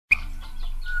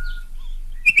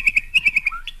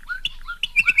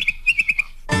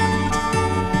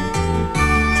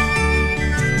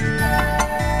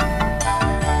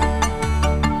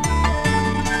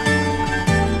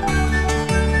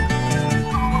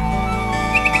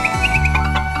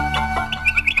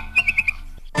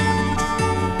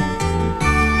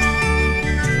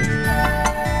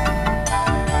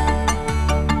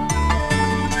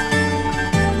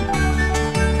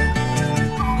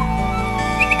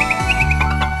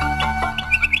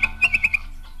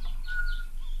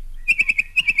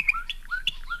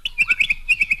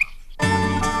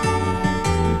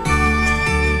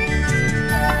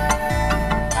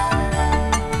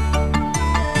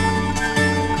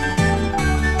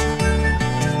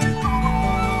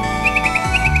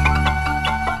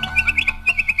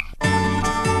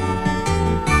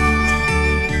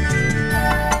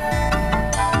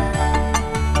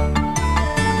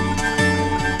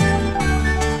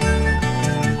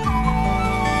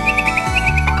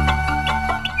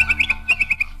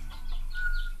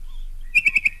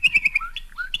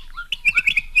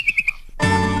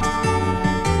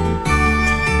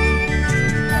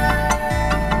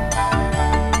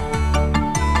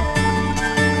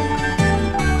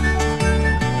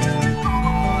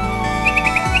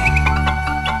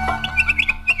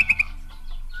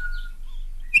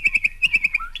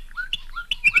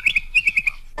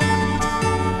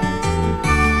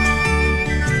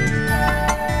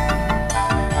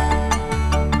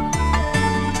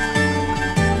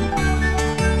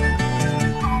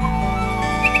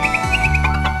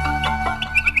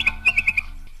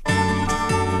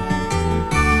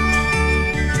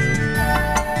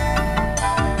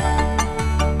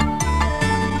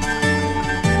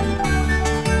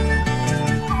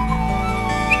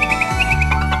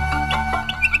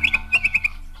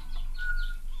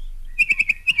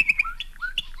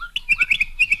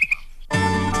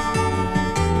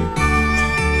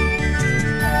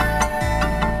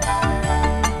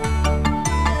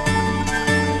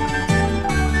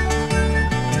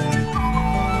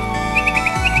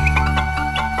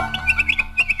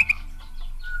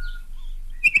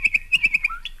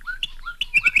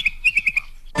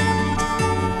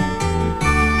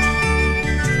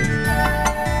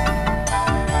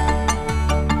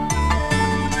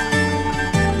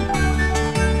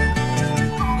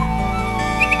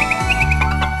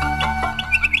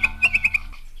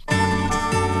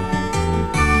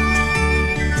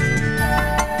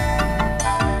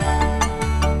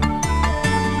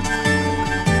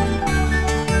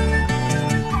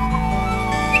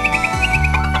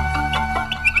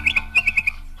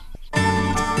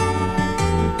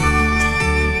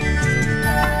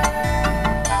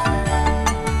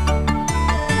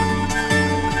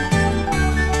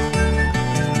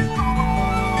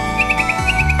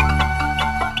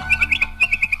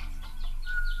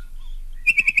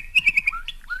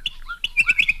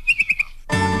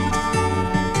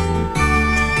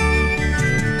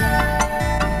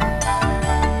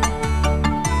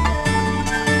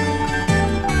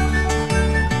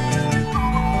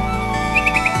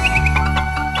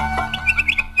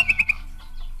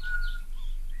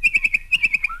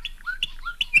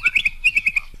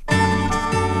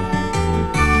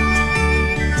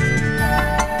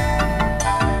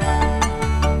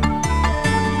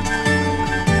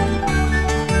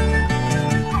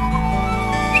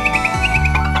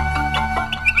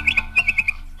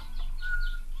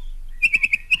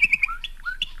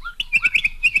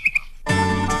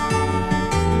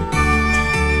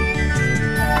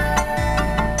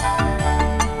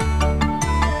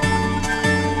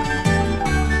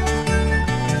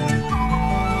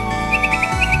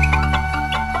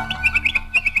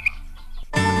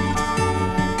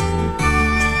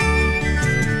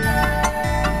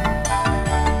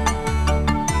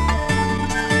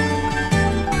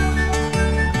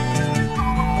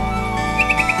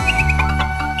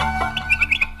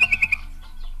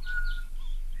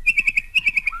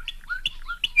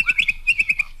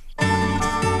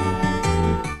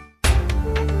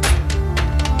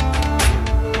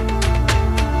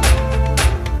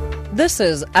This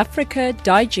is Africa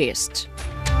Digest.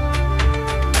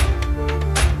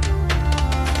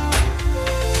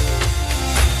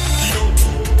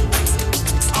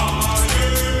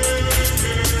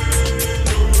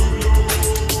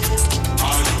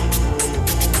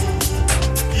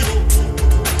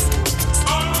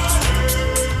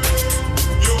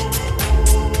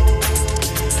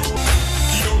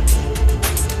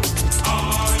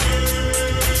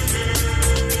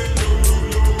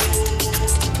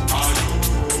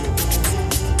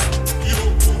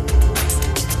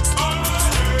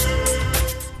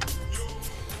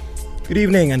 Good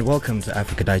evening and welcome to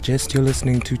Africa Digest. You're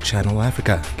listening to Channel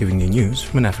Africa, giving you news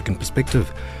from an African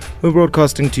perspective. We're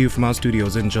broadcasting to you from our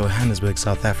studios in Johannesburg,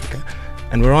 South Africa,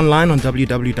 and we're online on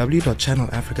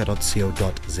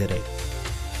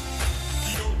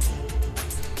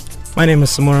www.channelafrica.co.za. My name is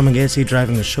Samora Magesi,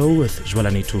 driving the show with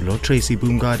Jwalani Tulo, Tracy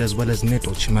Boomgard, as well as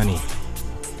Neto Chimani.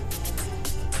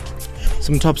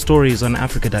 Some top stories on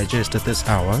Africa Digest at this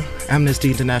hour.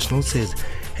 Amnesty International says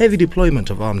heavy deployment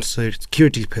of armed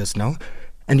security personnel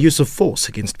and use of force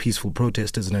against peaceful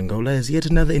protesters in Angola is yet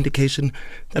another indication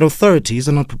that authorities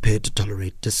are not prepared to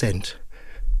tolerate dissent.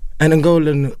 An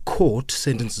Angolan court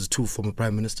sentences two former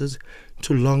prime ministers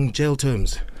to long jail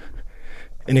terms.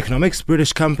 In economics,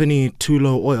 British company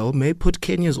Tullow Oil may put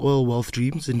Kenya's oil wealth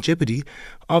dreams in jeopardy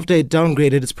after it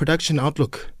downgraded its production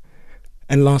outlook.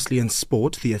 And lastly, in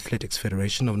sport, the Athletics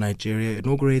Federation of Nigeria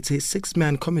inaugurates a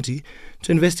 6-man committee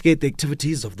to investigate the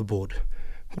activities of the board.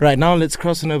 Right now, let's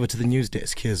cross on over to the news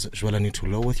desk. Here's Jwalani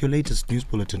Tulo with your latest news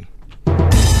bulletin.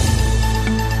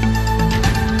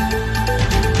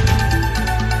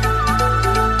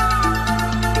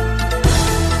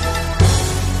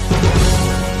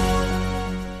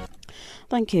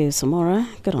 Thank you, Samora.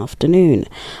 Good afternoon.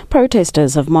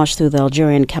 Protesters have marched through the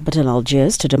Algerian capital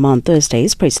Algiers to demand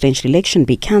Thursday's presidential election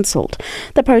be cancelled.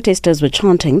 The protesters were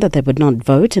chanting that they would not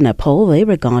vote in a poll they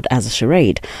regard as a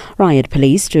charade. Riot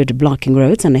police stood blocking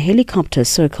roads and a helicopter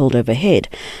circled overhead.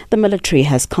 The military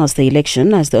has cast the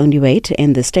election as the only way to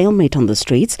end the stalemate on the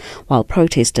streets, while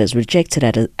protesters rejected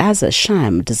it as a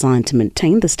sham designed to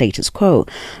maintain the status quo.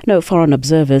 No foreign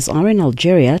observers are in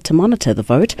Algeria to monitor the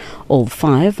vote. All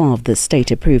 5 of the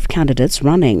state-approved candidates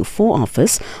running for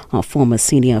office are former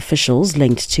senior officials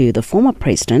linked to the former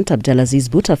president Abdelaziz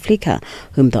Bouteflika,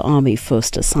 whom the army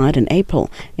forced aside in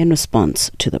April in response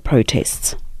to the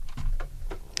protests.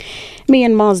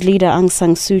 Myanmar's leader Aung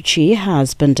San Suu Kyi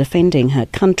has been defending her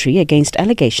country against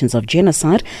allegations of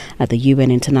genocide at the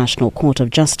UN International Court of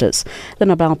Justice. The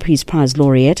Nobel Peace Prize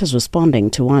laureate is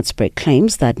responding to widespread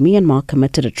claims that Myanmar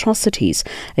committed atrocities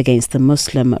against the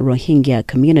Muslim Rohingya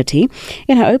community.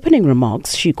 In her opening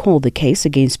remarks, she called the case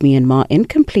against Myanmar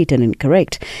incomplete and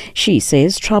incorrect. She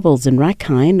says troubles in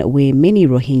Rakhine, where many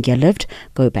Rohingya lived,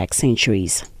 go back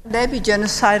centuries. There be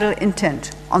genocidal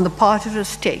intent on the part of the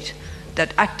state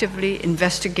that actively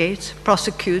investigates,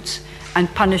 prosecutes,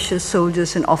 and punishes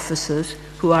soldiers and officers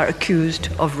who are accused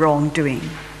of wrongdoing.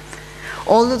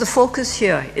 Although the focus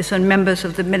here is on members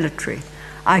of the military,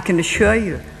 I can assure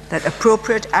you that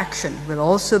appropriate action will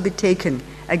also be taken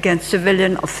against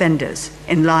civilian offenders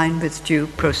in line with due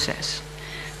process.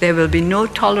 There will be no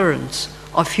tolerance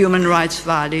of human rights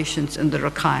violations in the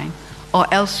Rakhine or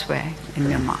elsewhere in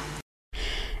Myanmar.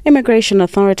 Immigration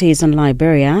authorities in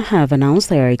Liberia have announced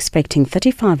they are expecting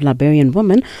 35 Liberian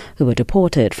women who were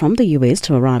deported from the US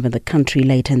to arrive in the country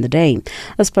later in the day.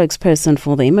 A spokesperson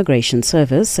for the Immigration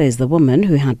Service says the women,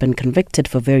 who had been convicted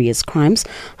for various crimes,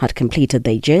 had completed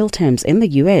their jail terms in the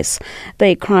US.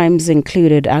 Their crimes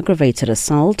included aggravated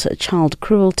assault, child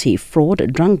cruelty,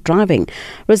 fraud, drunk driving,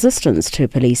 resistance to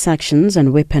police actions,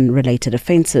 and weapon-related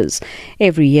offences.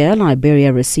 Every year,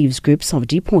 Liberia receives groups of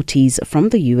deportees from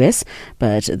the US,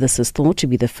 but this is thought to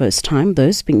be the first time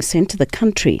those being sent to the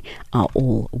country are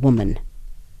all women.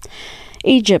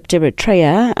 Egypt,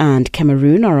 Eritrea and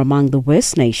Cameroon are among the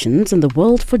worst nations in the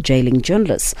world for jailing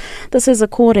journalists. This is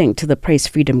according to the press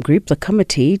freedom group, the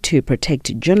Committee to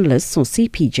Protect Journalists, or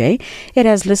CPJ. It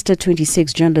has listed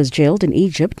 26 journalists jailed in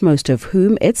Egypt, most of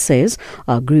whom, it says,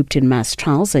 are grouped in mass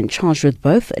trials and charged with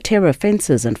both terror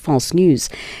offences and false news.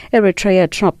 Eritrea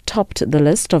topped the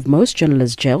list of most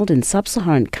journalists jailed in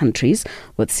sub-Saharan countries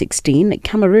with 16.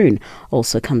 Cameroon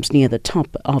also comes near the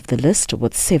top of the list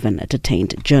with 7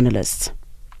 detained journalists.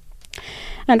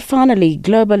 And finally,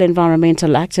 global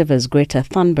environmental activist Greta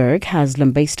Thunberg has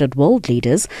lambasted world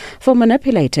leaders for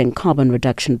manipulating carbon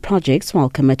reduction projects while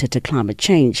committed to climate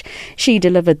change. She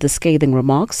delivered the scathing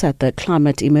remarks at the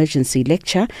Climate Emergency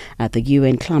Lecture at the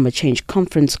UN Climate Change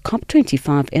Conference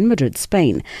COP25 in Madrid,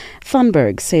 Spain.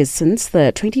 Thunberg says since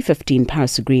the 2015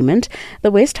 Paris Agreement,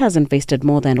 the West has invested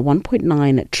more than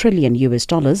 $1.9 trillion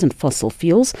in fossil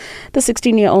fuels. The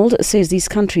 16-year-old says these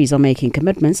countries are making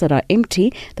commitments that are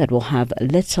empty, that will have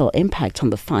little impact on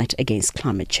the fight against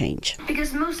climate change.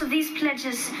 Because most of these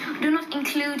pledges do not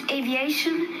include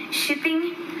aviation,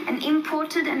 shipping, and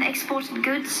imported and exported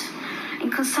goods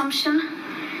in consumption.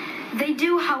 They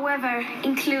do, however,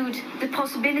 include the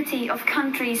possibility of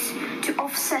countries to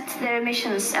offset their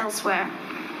emissions elsewhere.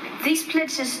 These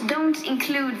pledges don't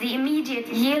include the immediate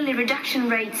yearly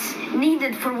reduction rates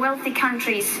needed for wealthy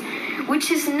countries, which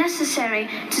is necessary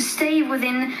to stay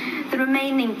within the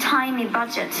remaining tiny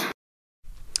budget.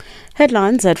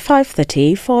 Headlines at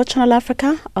 5:30 for Channel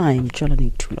Africa. I'm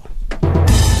Jolani Tulo.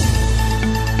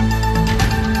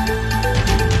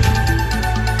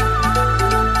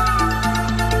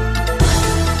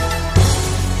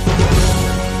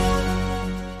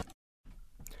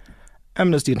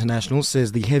 Amnesty International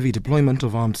says the heavy deployment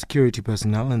of armed security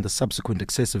personnel and the subsequent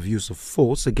excessive use of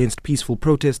force against peaceful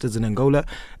protesters in Angola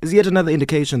is yet another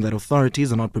indication that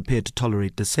authorities are not prepared to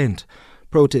tolerate dissent.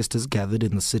 Protesters gathered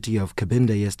in the city of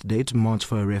Cabinda yesterday to march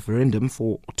for a referendum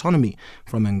for autonomy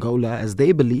from Angola as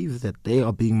they believe that they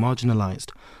are being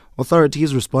marginalized.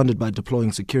 Authorities responded by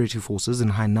deploying security forces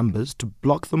in high numbers to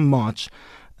block the march,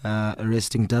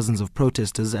 arresting dozens of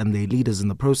protesters and their leaders in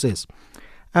the process.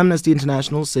 Amnesty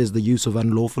International says the use of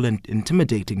unlawful and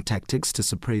intimidating tactics to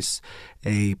suppress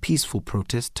a peaceful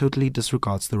protest totally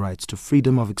disregards the rights to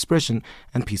freedom of expression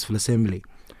and peaceful assembly.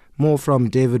 More from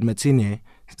David Matine,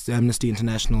 Amnesty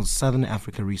International's Southern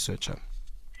Africa researcher.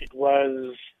 It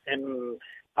was an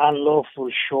unlawful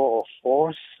show of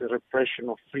force, repression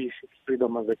of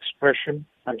freedom of expression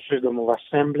and freedom of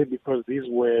assembly, because these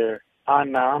were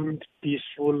unarmed,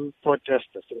 peaceful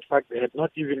protesters. In fact, they had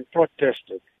not even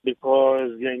protested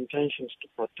because their intentions to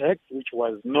protect, which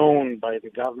was known by the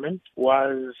government,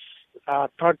 was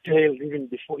curtailed even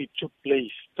before it took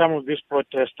place. Some of these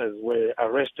protesters were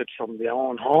arrested from their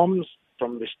own homes,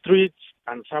 from the streets,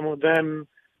 and some of them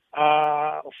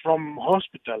from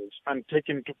hospitals and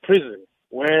taken to prison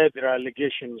where there are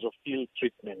allegations of ill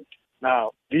treatment.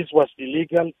 Now, this was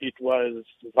illegal, it was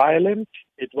violent,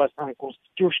 it was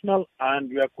unconstitutional, and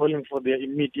we are calling for their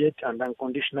immediate and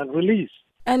unconditional release.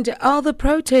 And are the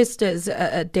protesters,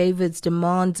 David's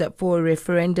demands for a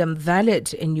referendum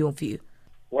valid in your view?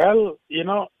 Well,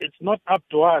 it's not up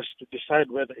to us to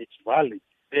decide whether it's valid.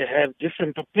 They have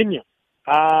different opinions.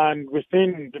 And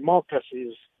within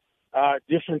democracies,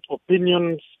 different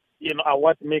opinions, are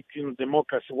what makes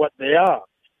democracy what they are.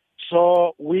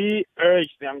 So we urge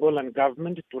the Angolan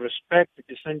government to respect the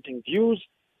dissenting views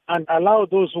and allow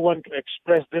those who want to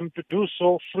express them to do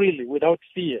so freely, without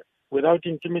fear, without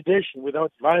intimidation,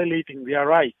 without violating their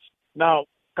rights. Now,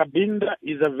 Cabinda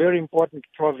is a very important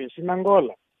province in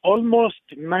Angola. Almost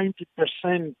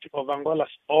 90% of Angola's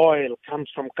oil comes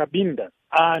from Cabinda.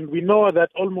 And we know that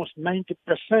almost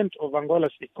 90% of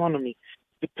Angola's economy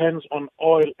depends on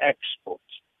oil exports.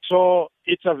 So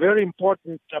it's a very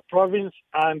important province,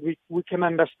 and we can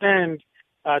understand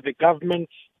the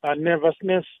government's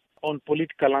nervousness on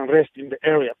political unrest in the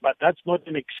area. But that's not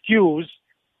an excuse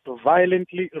to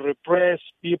violently repress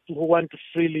people who want to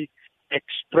freely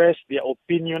express their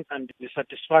opinion and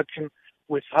dissatisfaction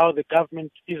with how the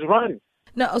government is run.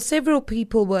 Now, several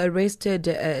people were arrested,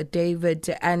 David,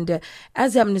 and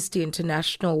as Amnesty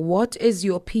International, what is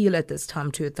your appeal at this time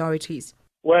to authorities?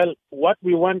 Well, what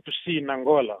we want to see in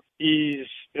Angola is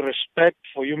respect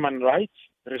for human rights,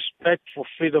 respect for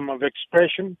freedom of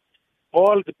expression,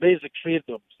 all the basic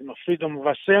freedoms, freedom of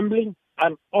assembly,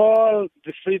 and all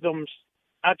the freedoms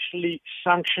actually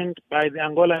sanctioned by the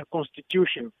Angolan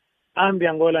Constitution and the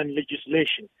Angolan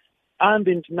legislation and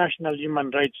the international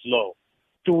human rights law,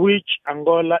 to which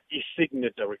Angola is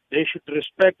signatory. They should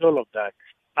respect all of that,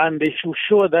 and they should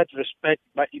show that respect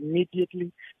by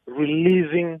immediately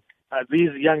releasing these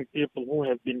young people who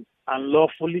have been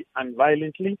unlawfully and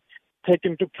violently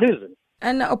taken to prison.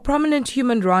 And a prominent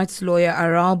human rights lawyer,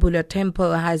 Arabula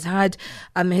Temple, has had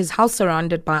his house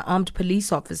surrounded by armed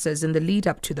police officers in the lead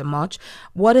up to the march.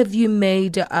 What have you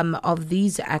made of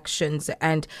these actions,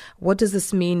 and what does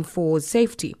this mean for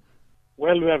safety?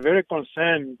 Well, we are very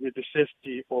concerned with the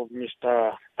safety of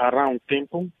Mr. Arabula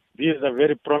Temple. He is a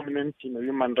very prominent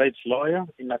human rights lawyer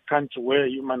in a country where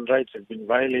human rights have been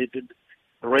violated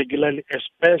regularly,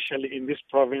 especially in this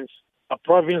province a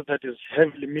province that is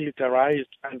heavily militarized,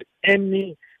 and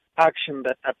any action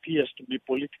that appears to be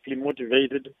politically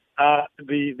motivated,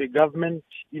 the government,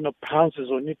 pounces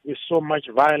on it with so much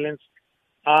violence.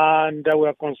 And we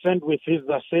are concerned with his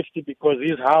safety because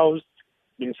his house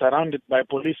being surrounded by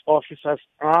police officers,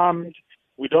 armed.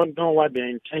 We don't know what their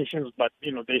intentions, but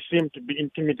they seem to be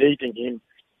intimidating him.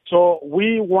 So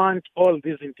we want all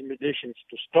these intimidations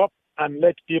to stop and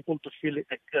let people to freely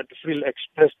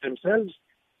express themselves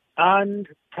and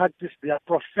practice their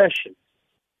profession,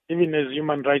 even as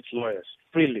human rights lawyers,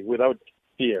 freely, without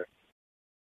fear.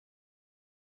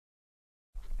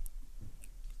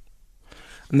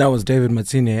 And that was David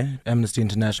Matsine, Amnesty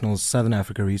International's Southern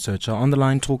Africa researcher, on the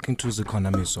line talking to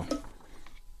Zukana Miso.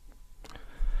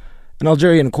 An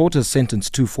Algerian court has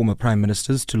sentenced two former prime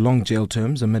ministers to long jail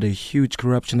terms amid a huge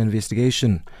corruption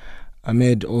investigation.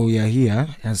 Ahmed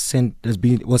Ouyahia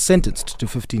was sentenced to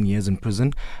 15 years in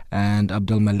prison and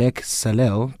Abdelmalek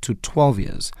Salel to 12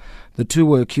 years. The two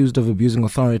were accused of abusing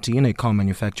authority in a car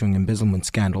manufacturing embezzlement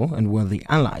scandal and were the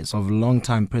allies of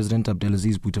longtime President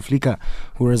Abdelaziz Bouteflika,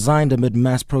 who resigned amid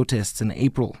mass protests in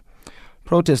April.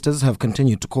 Protesters have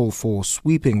continued to call for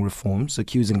sweeping reforms,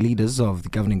 accusing leaders of the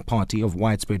governing party of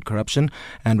widespread corruption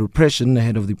and repression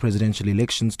ahead of the presidential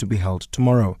elections to be held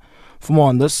tomorrow. For more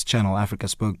on this, Channel Africa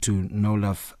spoke to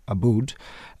Nolaf Aboud,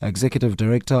 Executive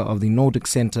Director of the Nordic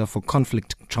Center for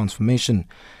Conflict Transformation.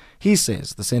 He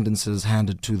says the sentences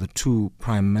handed to the two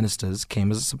prime ministers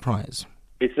came as a surprise.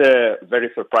 It's very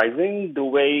surprising the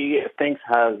way things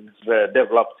have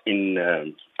developed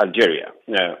in Algeria.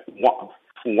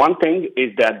 One thing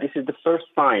is that this is the first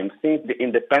time since the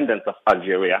independence of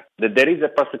Algeria that there is a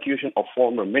prosecution of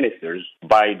former ministers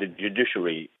by the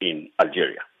judiciary in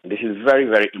Algeria. This is very,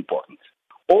 very important.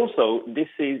 Also,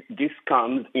 this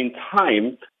comes in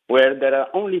time where there are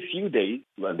only a few days.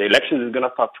 Well, the election is going to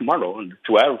start tomorrow on the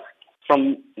 12th.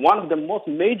 From one of the most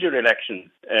major elections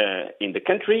in the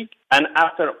country, and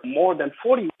after more than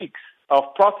 40 weeks of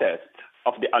protest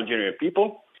of the Algerian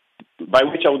people, by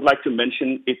which I would like to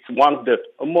mention it's one of the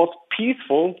most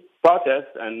peaceful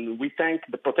protests, and we thank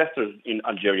the protesters in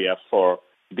Algeria for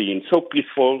being so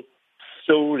peaceful,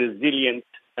 so resilient,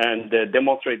 and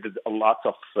demonstrated a lot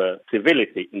of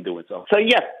civility in doing so. So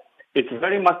yes, it's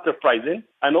very much surprising,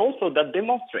 and also that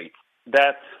demonstrates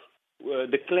that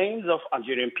the claims of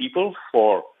Algerian people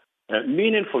for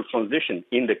meaningful transition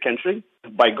in the country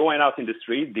by going out in the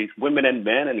street, these women and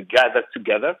men, and gathered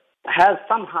together, has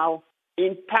somehow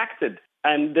impacted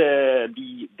and the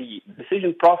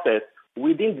decision process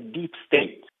within the deep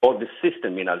state or the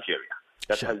system in Algeria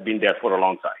that has been there for a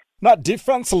long time. Now,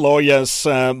 defense lawyers,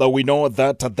 we know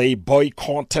that they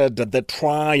boycotted the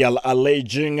trial,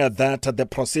 alleging that the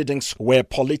proceedings were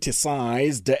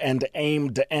politicized and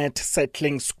aimed at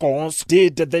settling scores.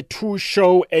 Did the two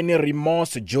show any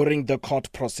remorse during the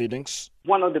court proceedings?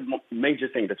 One of the major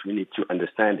things that we need to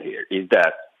understand here is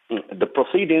that the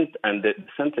proceedings and the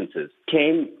sentences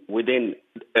came within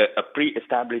a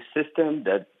pre-established system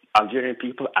that Algerian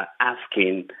people are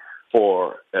asking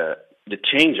for the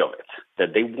change of it,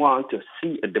 that they want to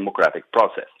see a democratic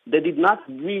process. They did not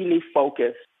really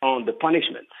focus on the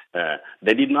punishments.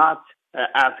 They did not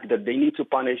ask that they need to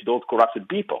punish those corrupted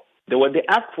people. What they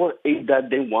asked for is that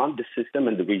they want the system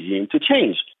and the regime to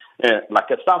change, like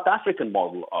a South African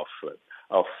model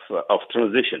of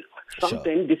transition.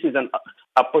 This is an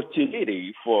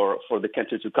opportunity for the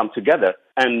country to come together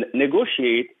and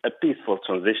negotiate a peaceful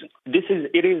transition.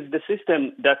 It is the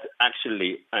system that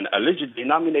actually and allegedly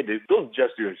nominated those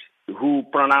judges who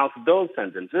pronounced those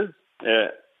sentences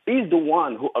is the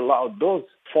one who allowed those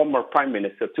former prime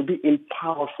ministers to be in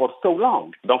power for so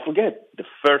long. Don't forget, the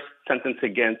first sentence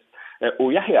against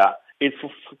Ouyahia is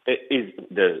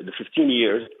the 15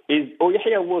 years.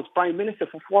 Ouyahia was prime minister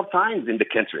for 4 times in the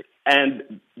country,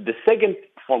 and the second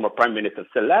former prime minister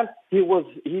Salel,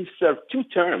 he served 2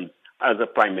 terms as a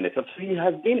prime minister. So he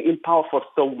has been in power for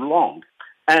so long,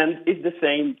 and it's the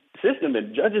same system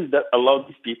and judges that allow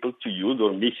these people to use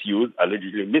or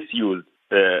allegedly misuse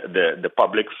the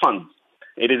public funds.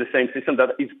 It is the same system that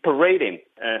is parading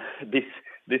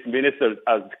these ministers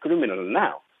as criminals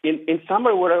now. In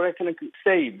summary, what I can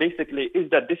say basically is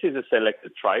that this is a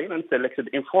selected trial and selected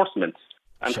enforcement,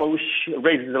 and which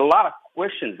raises a lot of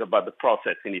questions about the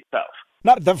process in itself.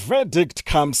 Now, the verdict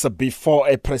comes before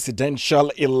a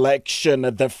presidential election,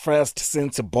 the first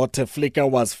since Bouteflika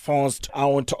was forced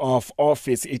out of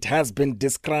office. It has been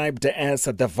described as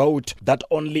the vote that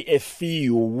only a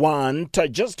few want.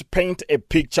 Just paint a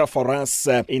picture for us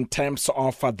in terms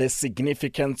of the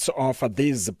significance of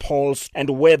these polls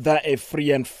and whether a free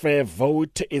and fair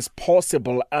vote is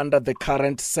possible under the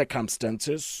current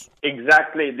circumstances.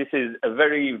 Exactly. This is a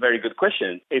very, very good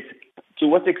question. It's to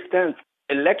what extent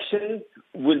elections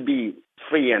will be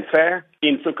free and fair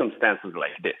in circumstances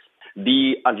like this.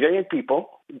 The Algerian people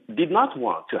did not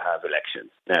want to have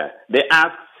elections. They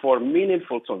asked for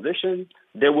meaningful transition.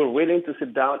 They were willing to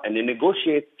sit down and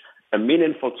negotiate a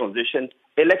meaningful transition.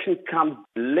 Election comes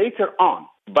later on,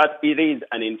 but it is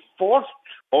an enforced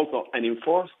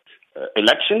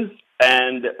elections,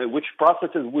 and which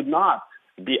processes would not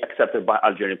be accepted by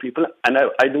Algerian people. And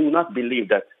I do not believe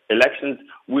that elections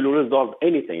will resolve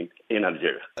anything in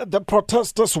Algeria. The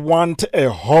protesters want a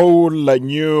whole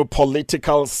new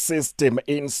political system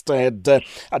instead.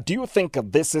 Do you think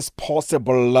this is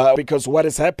possible? Because what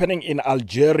is happening in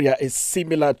Algeria is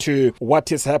similar to what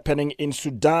is happening in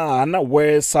Sudan,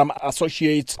 where some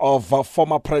associates of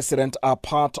former president are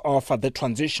part of the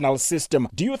transitional system.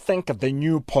 Do you think the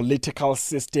new political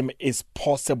system is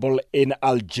possible in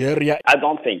Algeria? I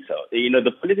don't think so.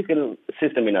 The political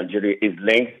system in Algeria is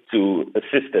linked to a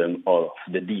system of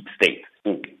the deep state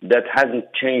that hasn't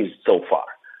changed so far.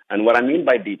 And what I mean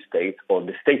by deep state, or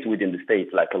the state within the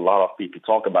state, like a lot of people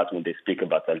talk about when they speak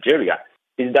about Algeria,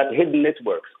 is that hidden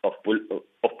networks of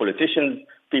politicians,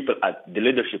 people at the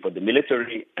leadership of the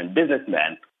military and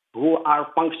businessmen who are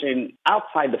functioning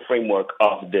outside the framework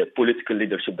of the political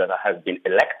leadership that has been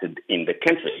elected in the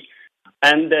country.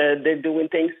 And they're doing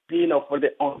things, for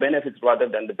their own benefits rather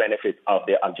than the benefits of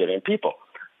the Algerian people.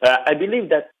 I believe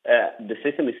that the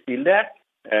system is still there.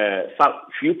 Some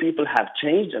few people have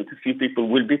changed, and a few people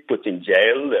will be put in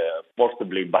jail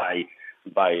forcibly by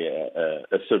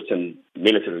a certain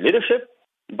military leadership.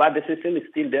 But the system is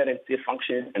still there and still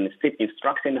functioning and still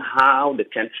instructing how the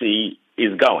country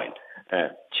is going.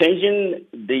 Changing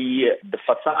the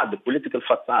facade, the political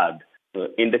facade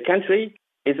in the country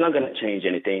is not going to change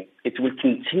anything. It will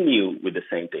continue with the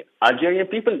same thing. Algerian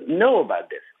people know about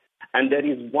this. And that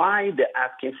is why they're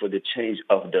asking for the change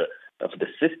of the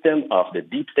system, of the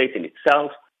deep state in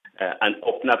itself, and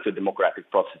open up to democratic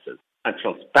processes and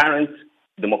transparent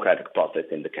democratic process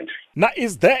in the country. Now,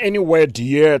 is there any word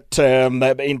yet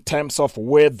in terms of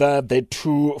whether the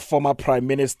two former prime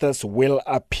ministers will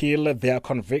appeal their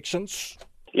convictions?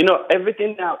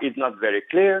 Everything now is not very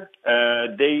clear.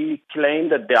 They claim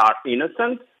that they are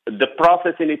innocent. The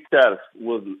process in itself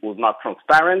was not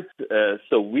transparent,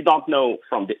 so we don't know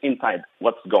from the inside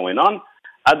what's going on.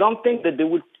 I don't think that they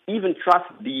would even trust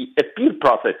the appeal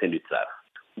process in itself,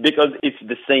 because it's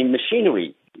the same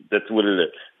machinery that will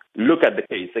look at the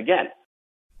case again.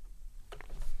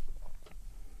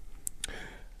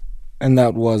 And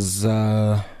that was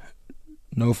Nofal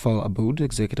Aboud,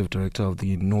 Executive Director of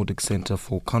the Nordic Center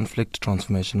for Conflict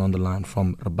Transformation, on the line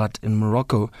from Rabat in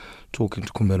Morocco, talking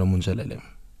to Khumalo Munjalele.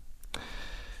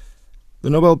 The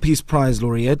Nobel Peace Prize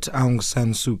laureate Aung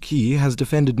San Suu Kyi has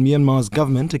defended Myanmar's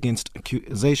government against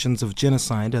accusations of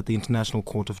genocide at the International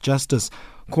Court of Justice,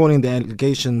 calling the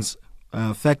allegations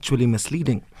factually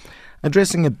misleading.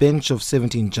 Addressing a bench of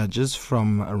 17 judges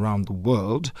from around the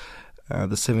world,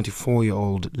 the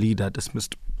 74-year-old leader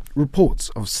dismissed reports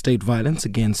of state violence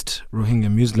against Rohingya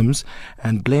Muslims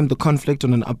and blamed the conflict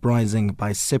on an uprising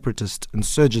by separatist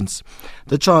insurgents.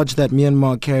 The charge that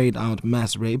Myanmar carried out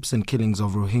mass rapes and killings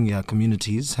of Rohingya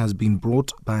communities has been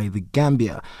brought by the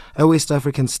Gambia, a West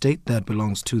African state that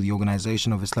belongs to the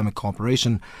Organization of Islamic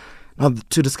Cooperation. Now,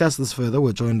 to discuss this further,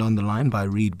 we're joined on the line by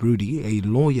Reid Broody, a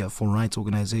lawyer for rights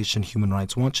organization Human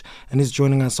Rights Watch, and he's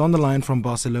joining us on the line from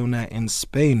Barcelona in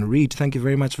Spain. Reid, thank you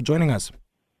very much for joining us.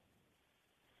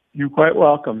 You're quite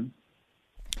welcome.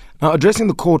 Now, addressing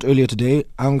the court earlier today,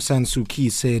 Aung San Suu Kyi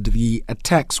said the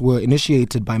attacks were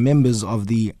initiated by members of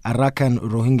the Arakan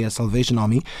Rohingya Salvation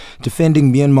Army,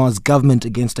 defending Myanmar's government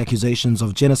against accusations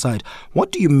of genocide.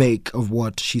 What do you make of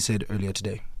what she said earlier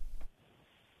today?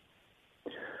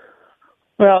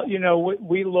 Well,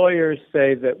 we lawyers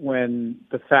say that when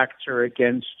the facts are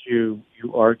against you,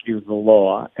 you argue the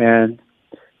law. And,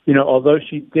 although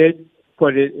she did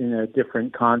put it in a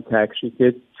different context, she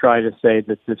did try to say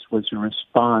that this was a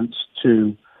response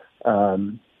to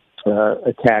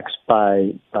attacks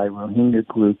by Rohingya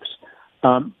groups.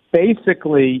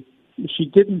 Basically, she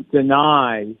didn't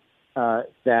deny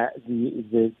that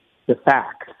the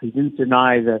facts. She didn't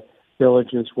deny that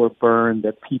villages were burned,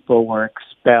 that people were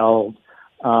expelled.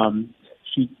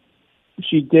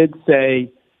 she did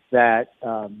say that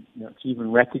she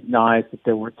even recognized that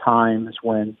there were times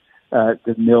when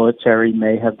the military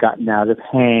may have gotten out of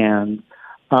hand.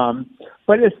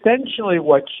 But essentially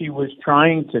what she was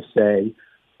trying to say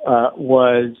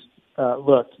was,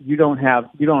 look, you don't have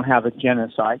a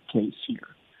genocide case here.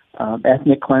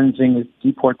 Ethnic cleansing is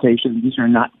deportation. These are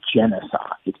not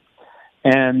genocide.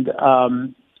 And,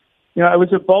 it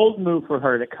was a bold move for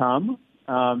her to come.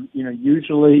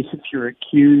 Usually if you're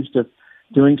accused of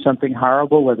doing something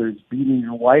horrible, whether it's beating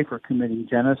your wife or committing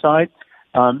genocide,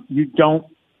 you don't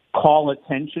call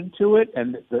attention to it,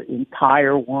 and the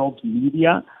entire world's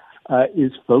media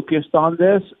is focused on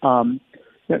this.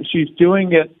 She's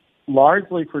doing it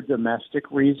largely for domestic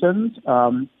reasons,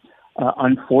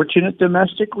 unfortunate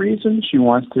domestic reasons. She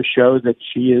wants to show that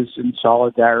she is in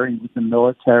solidarity with the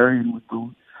military and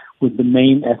with the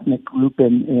main ethnic group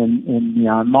in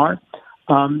Myanmar.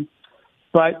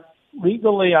 But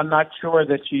legally, I'm not sure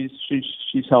that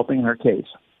she's helping her case.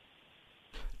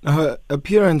 Her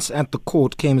appearance at the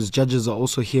court came as judges are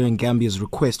also hearing Gambia's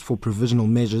request for provisional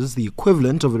measures, the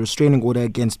equivalent of a restraining order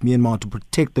against Myanmar to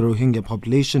protect the Rohingya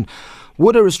population.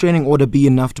 Would a restraining order be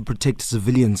enough to protect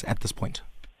civilians at this point?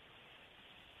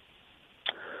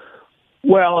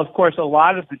 Well, of course, a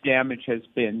lot of the damage has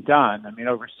been done. I mean,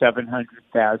 over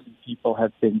 700,000 people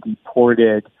have been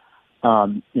deported.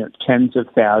 Tens of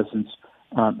thousands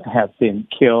have been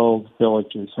killed.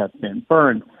 Villages have been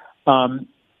burned.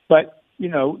 But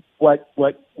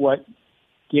what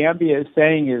Gambia is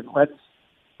saying is, let's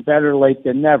better late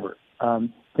than never.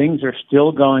 Things are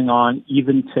still going on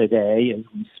even today as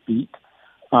we speak.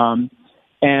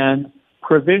 And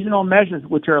provisional measures,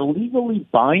 which are legally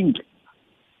binding,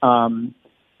 can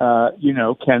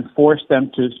force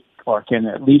them to, or can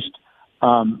at least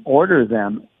order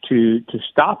them to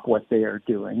stop what they are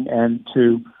doing and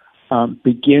to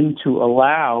begin to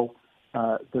allow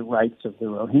the rights of the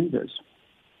Rohingyas.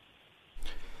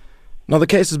 Now, the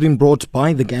case has been brought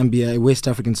by the Gambia, a West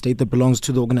African state that belongs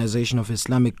to the Organization of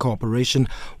Islamic Cooperation.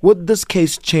 Would this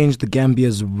case change the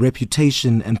Gambia's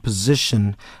reputation and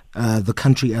position the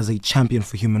country as a champion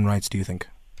for human rights, do you think?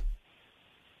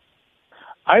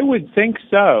 I would think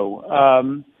so.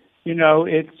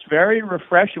 It's very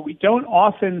refreshing. We don't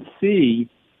often see,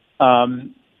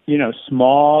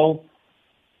 small,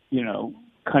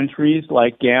 countries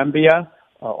like Gambia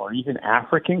or even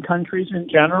African countries in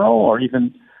general, or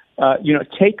even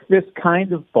take this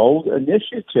kind of bold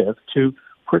initiative to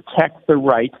protect the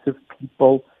rights of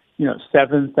people,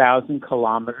 7,000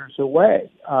 kilometers away.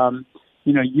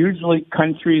 Usually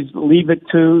countries leave it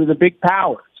to the big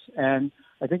powers. And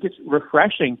I think it's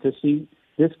refreshing to see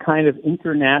this kind of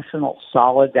international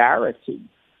solidarity.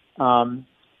 I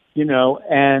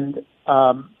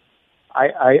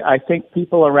think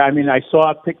people around, I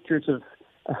saw pictures of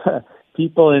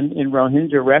people in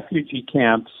Rohingya refugee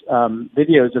camps,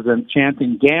 videos of them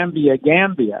chanting Gambia,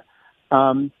 Gambia.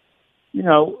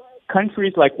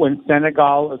 Countries like when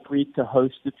Senegal agreed to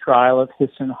host the trial of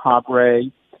Hissène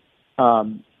Habré,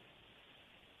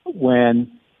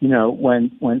 when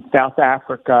South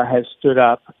Africa has stood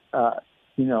up,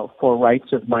 for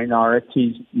rights of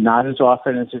minorities, not as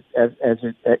often as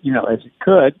it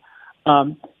could.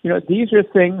 These are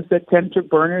things that tend to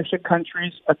burnish a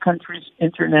country's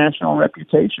international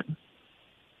reputation.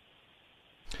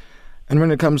 And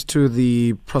when it comes to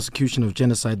the prosecution of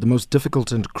genocide, the most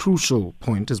difficult and crucial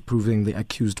point is proving the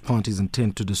accused party's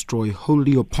intent to destroy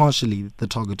wholly or partially the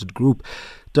targeted group.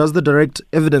 Does the direct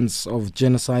evidence of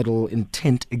genocidal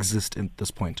intent exist at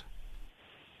this point?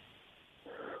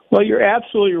 Well, you're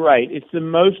absolutely right. It's the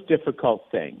most difficult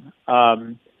thing.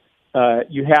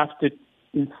 You have to,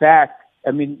 in fact,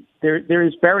 there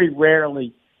is very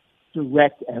rarely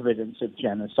direct evidence of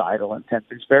genocidal intent.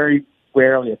 There's very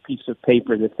rarely a piece of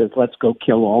paper that says, let's go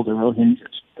kill all the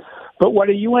Rohingyas. But what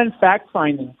a UN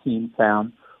fact-finding team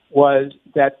found was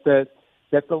that the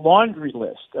laundry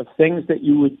list of things that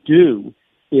you would do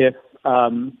if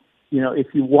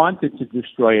you wanted to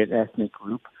destroy an ethnic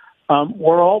group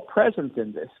were all present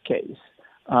in this case.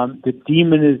 The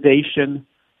demonization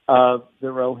of the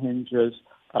Rohingyas,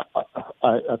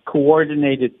 a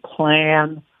coordinated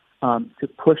plan to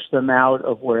push them out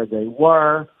of where they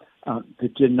were, the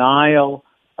denial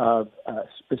of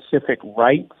specific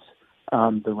rights,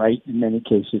 the right in many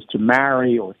cases to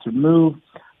marry or to move.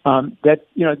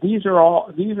 These are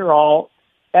all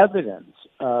evidence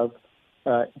of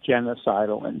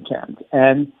genocidal intent.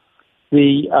 And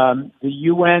the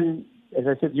UN, as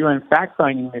I said, the UN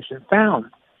fact-finding mission found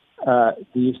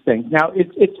these things. Now,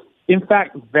 it's in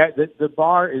fact, the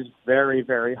bar is very,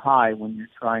 very high when you're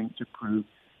trying to prove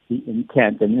the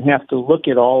intent, and you have to look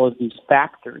at all of these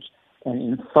factors and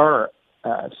infer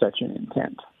such an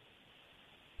intent.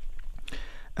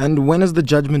 And when is the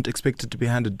judgment expected to be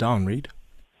handed down, Reid?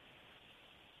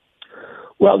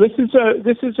 Well, this is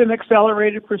an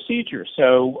accelerated procedure.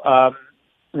 So,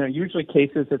 usually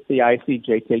cases at the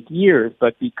ICJ take years,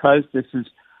 but because this is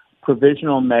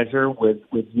provisional measure with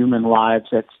human lives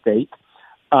at stake,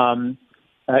 in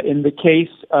the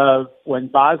case of when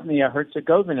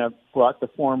Bosnia-Herzegovina brought the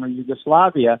former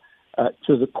Yugoslavia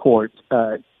to the court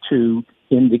to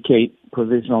indicate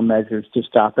provisional measures to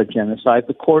stop a genocide,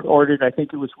 the court ordered, I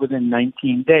think it was within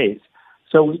 19 days.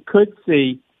 So we could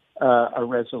see a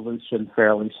resolution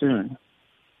fairly soon.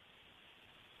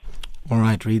 All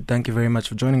right, Reid, thank you very much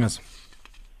for joining us.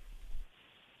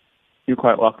 You're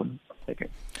quite welcome. Take care.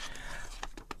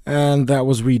 And that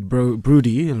was Reid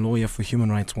Broody, a lawyer for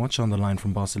Human Rights Watch, on the line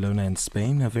from Barcelona in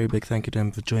Spain. A very big thank you to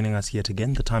him for joining us yet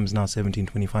again. The time is now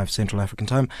 17:25 Central African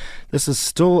Time. This is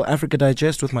still Africa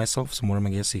Digest with myself, Samora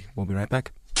Magesi. We'll be right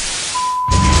back.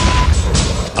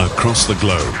 Across the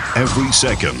globe, every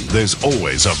second, there's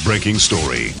always a breaking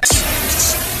story.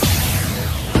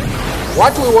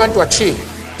 What we want to achieve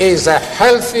is a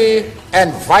healthy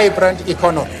and vibrant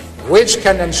economy which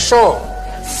can ensure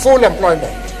full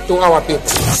employment to our people.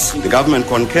 The government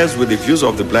concurs with the views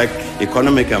of the Black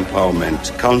Economic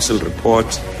Empowerment Council report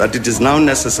that it is now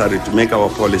necessary to make our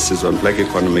policies on black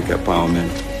economic empowerment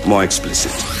more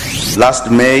explicit. Last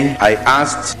May, I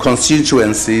asked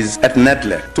constituencies at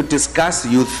NEDLAC to discuss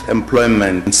youth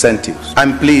employment incentives.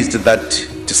 I'm pleased that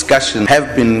discussions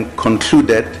have been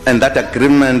concluded and that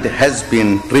agreement has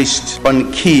been reached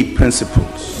on key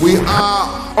principles. We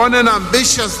are on an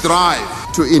ambitious drive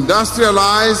to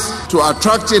industrialize, to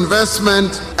attract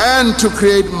investment, and to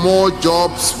create more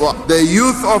jobs for the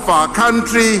youth of our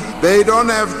country. They don't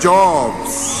have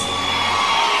jobs.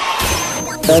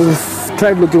 I've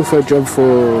tried looking for a job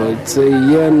for a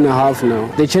year and a half now.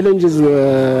 The challenges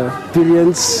were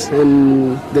experience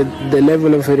and the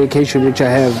level of education which I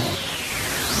have.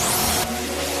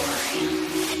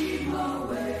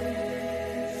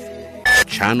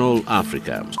 Channel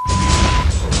Africa.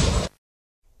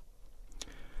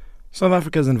 South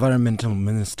Africa's Environmental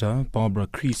Minister, Barbara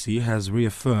Creecy, has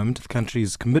reaffirmed the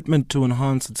country's commitment to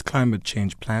enhance its climate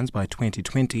change plans by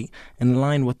 2020 in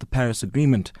line with the Paris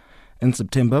Agreement. In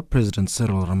September, President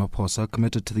Cyril Ramaphosa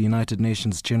committed to the United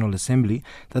Nations General Assembly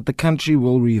that the country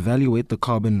will reevaluate the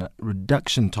carbon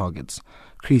reduction targets.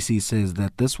 Creecy says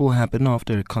that this will happen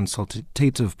after a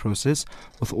consultative process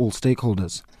with all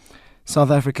stakeholders.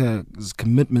 South Africa's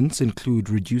commitments include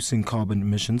reducing carbon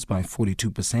emissions by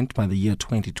 42% by the year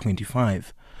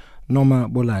 2025. Norma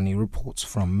Bolani reports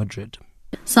from Madrid.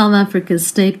 South Africa's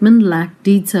statement lacked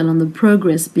detail on the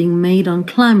progress being made on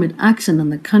climate action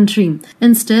in the country.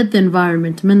 Instead, the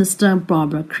Environment Minister,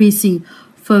 Barbara Creecy,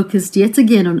 focused yet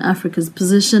again on Africa's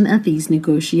position at these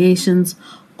negotiations,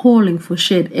 calling for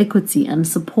shared equity and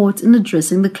support in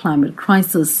addressing the climate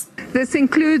crisis. This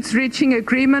includes reaching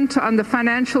agreement on the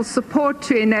financial support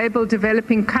to enable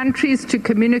developing countries to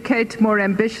communicate more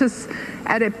ambitious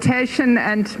adaptation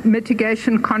and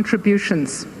mitigation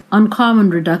contributions. On carbon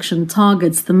reduction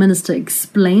targets, the minister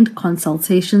explained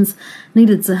consultations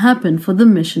needed to happen for the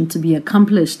mission to be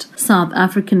accomplished. South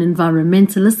African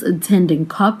environmentalists attending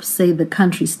COP say the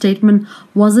country's statement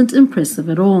wasn't impressive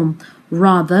at all.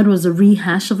 Rather, it was a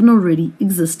rehash of an already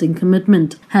existing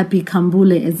commitment. Happy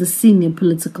Kambule is a senior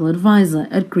political advisor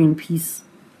at Greenpeace.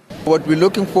 What we're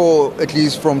looking for, at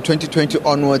least from 2020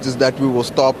 onwards, is that we will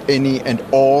stop any and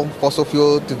all fossil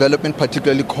fuel development,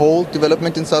 particularly coal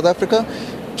development in South Africa,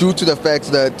 due to the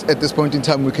fact that at this point in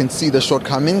time we can see the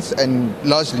shortcomings, and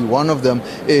largely one of them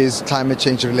is climate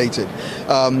change related.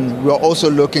 We are also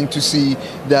looking to see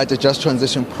that a just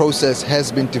transition process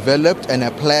has been developed and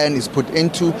a plan is put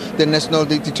into the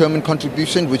nationally determined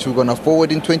contribution, which we're going to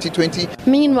forward in 2020.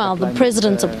 Meanwhile, the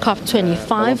president of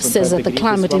COP25 says that the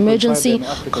climate emergency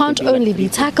can't only be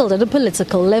tackled at a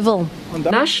political level.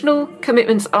 National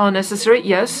commitments are necessary,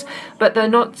 yes, but they're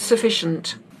not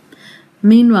sufficient.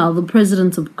 Meanwhile, the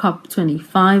president of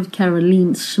COP25,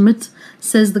 Caroline Schmidt,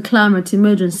 says the climate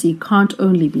emergency can't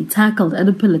only be tackled at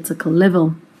a political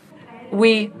level.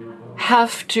 We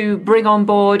have to bring on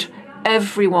board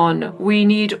everyone. We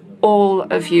need all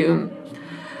of you.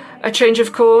 A change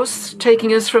of course,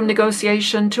 taking us from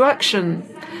negotiation to action,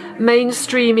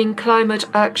 mainstreaming climate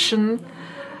action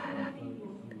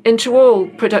into all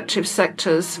productive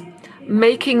sectors,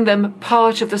 making them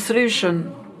part of the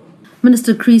solution.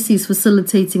 Minister Creecy is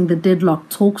facilitating the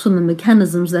deadlocked talks on the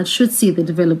mechanisms that should see the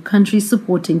developed countries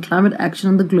supporting climate action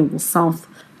in the global south.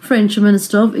 French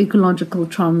Minister of Ecological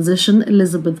Transition,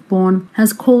 Elizabeth Borne,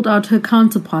 has called out her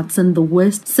counterparts in the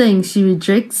West, saying she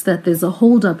rejects that there's a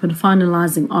hold-up in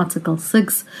finalizing Article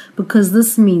 6 because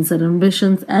this means that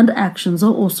ambitions and actions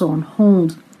are also on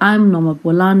hold. I'm Noma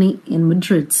Bolani in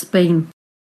Madrid, Spain.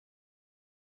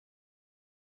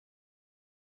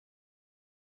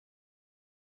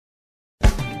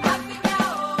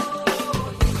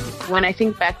 When I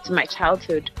think back to my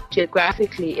childhood,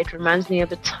 geographically, it reminds me of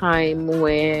a time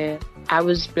where I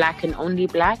was black and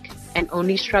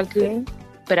only struggling,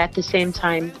 but at the same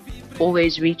time,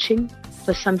 always reaching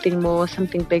for something more,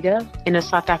 something bigger in a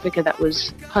South Africa that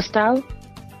was hostile.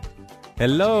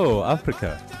 Hello,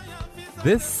 Africa.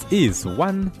 This is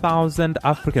 1000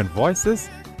 African Voices,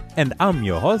 and I'm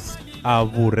your host,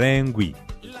 Avurengwi.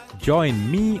 Join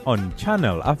me on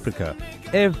Channel Africa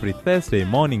every Thursday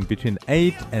morning between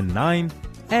 8 and 9,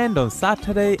 and on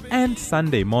Saturday and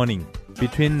Sunday morning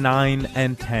between 9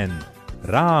 and 10.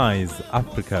 Rise,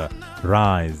 Africa,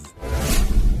 rise.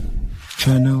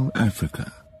 Channel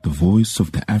Africa, the voice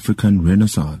of the African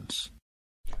Renaissance.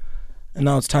 And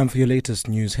now it's time for your latest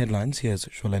news headlines. Here's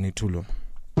Sholani Tulu.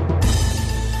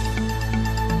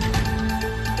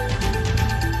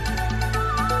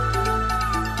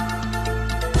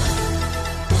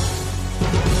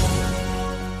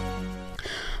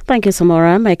 Thank you,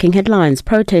 Samora. Making headlines,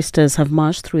 protesters have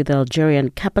marched through the Algerian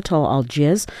capital,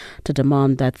 Algiers, to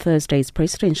demand that Thursday's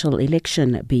presidential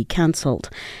election be cancelled.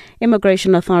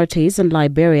 Immigration authorities in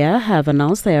Liberia have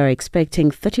announced they are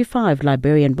expecting 35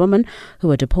 Liberian women who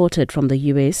were deported from the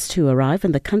U.S. to arrive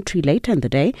in the country later in the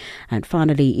day. And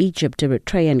finally, Egypt,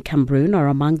 Eritrea and Cameroon are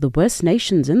among the worst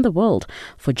nations in the world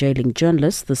for jailing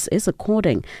journalists. This is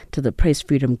according to the Press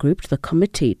Freedom Group, the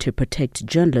Committee to Protect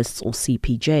Journalists, or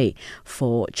CPJ.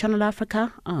 For Channel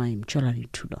Africa, I'm Jolani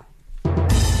Tulo.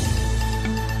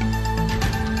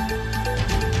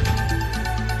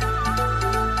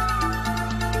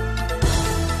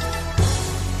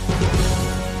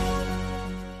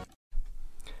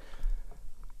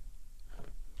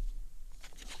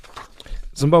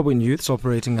 Zimbabwean youths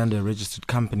operating under a registered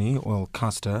company, Oil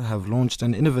Caster, have launched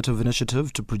an innovative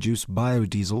initiative to produce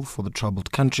biodiesel for the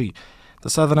troubled country. The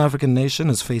Southern African nation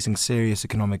is facing serious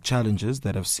economic challenges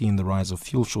that have seen the rise of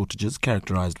fuel shortages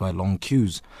characterized by long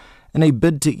queues. In a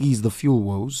bid to ease the fuel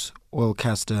woes, Oil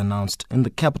Caster announced in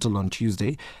the capital on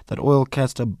Tuesday that Oil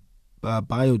Caster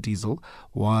biodiesel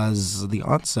was the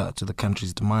answer to the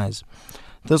country's demise.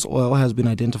 This oil has been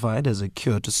identified as a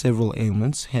cure to several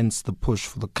ailments, hence the push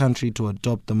for the country to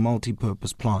adopt the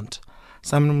multi-purpose plant.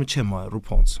 Simon Muchema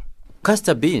reports.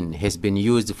 Castor bean has been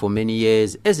used for many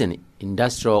years as an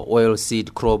industrial oil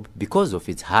seed crop because of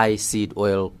its high seed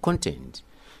oil content.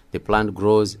 The plant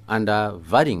grows under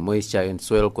varying moisture and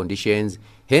soil conditions,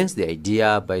 hence the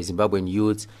idea by Zimbabwean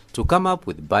youths to come up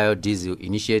with biodiesel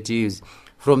initiatives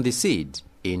from the seed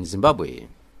in Zimbabwe.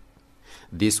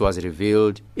 This was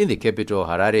revealed in the capital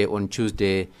Harare on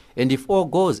Tuesday, and if all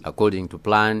goes according to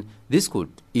plan, this could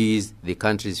ease the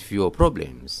country's fuel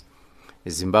problems.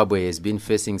 Zimbabwe has been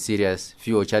facing serious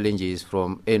fuel challenges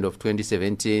from end of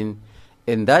 2017,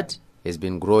 and that has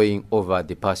been growing over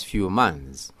the past few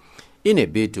months. In a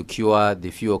bid to cure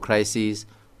the fuel crisis,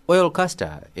 Oil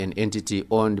Caster, an entity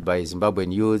owned by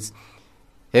Zimbabwean youths,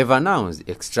 have announced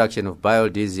extraction of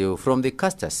biodiesel from the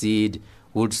castor seed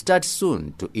would start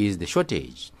soon to ease the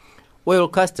shortage. Oil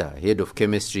Caster head of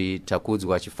chemistry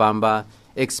Takudzwa Chifamba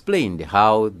explained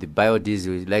how the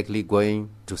biodiesel is likely going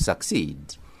to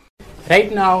succeed.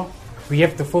 Right now, we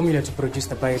have the formula to produce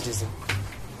the biodiesel.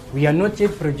 We are not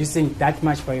yet producing that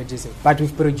much biodiesel, but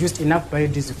we've produced enough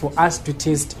biodiesel for us to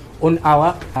test on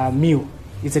our mill.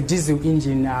 It's a diesel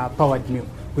engine powered mill.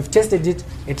 We've tested it,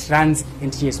 it runs,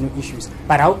 and he has no issues.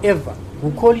 But however,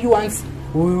 we'll call you once.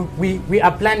 We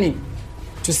are planning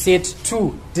to set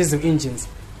 2 diesel engines.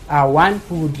 One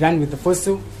who would run with the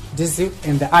fossil diesel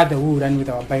and the other who would run with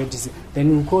our biodiesel.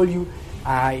 Then we'll call you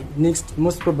next,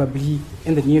 most probably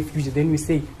in the near future. Then we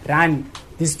say, run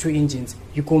these 2 engines.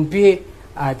 You compare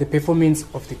the performance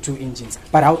of the 2 engines.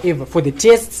 But however, for the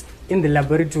tests in the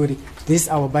laboratory, this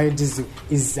our biodiesel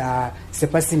is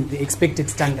surpassing the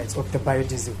expected standards of the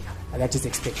biodiesel that is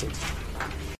expected.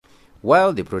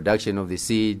 While the production of the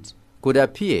seed could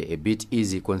appear a bit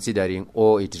easy considering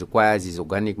all it requires is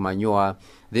organic manure,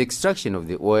 the extraction of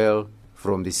the oil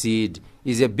from the seed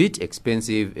is a bit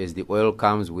expensive as the oil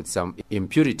comes with some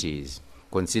impurities.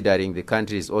 Considering the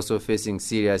country is also facing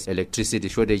serious electricity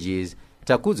shortages,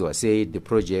 Takudzwa said the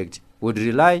project would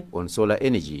rely on solar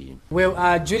energy. Well,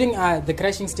 during the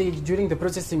crushing stage, during the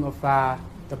processing of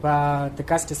the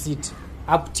castor seed,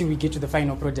 up till we get to the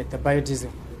final product, the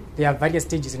biodiesel, there are various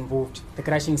stages involved. The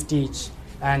crushing stage,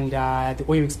 and the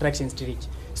oil extraction stage.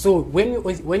 So when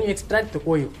you extract the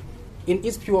oil, in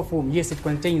its pure form, yes, it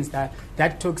contains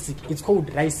that toxic. It's called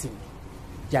ricin.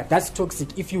 Yeah, that's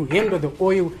toxic. If you handle the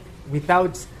oil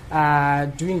without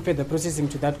doing further processing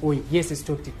to that oil, yes, it's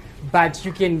toxic. But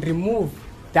you can remove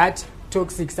that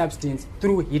toxic substance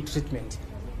through heat treatment.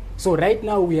 So right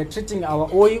now we are treating our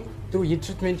oil through heat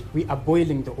treatment. We are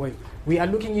boiling the oil. We are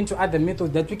looking into other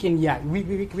methods that we can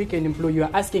employ. You are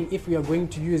asking if we are going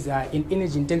to use an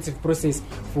energy-intensive process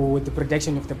for the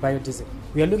production of the biodiesel.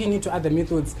 We are looking into other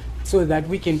methods so that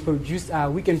we can produce,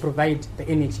 we can provide the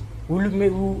energy.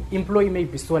 We'll employ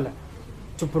maybe solar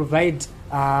to provide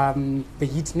the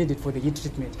heat needed for the heat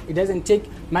treatment. It doesn't take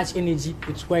much energy.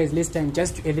 It requires less time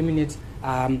just to eliminate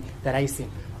the ricin.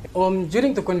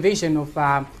 During the conversion of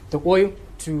the oil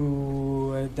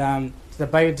to the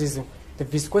biodiesel, the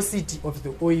viscosity of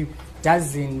the oil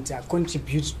doesn't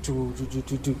contribute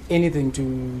to anything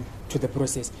to the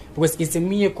process, because it's a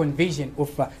mere conversion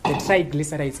of the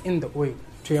triglycerides in the oil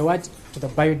to the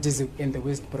biodiesel and the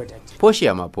waste product.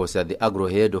 Portia Maposa, the agro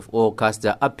head of all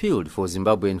castor, appealed for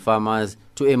Zimbabwean farmers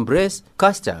to embrace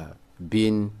castor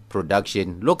bean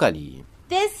production locally.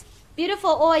 This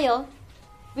beautiful oil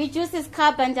reduces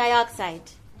carbon dioxide.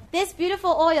 This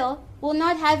beautiful oil will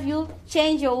not have you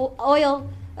change your oil,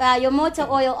 your motor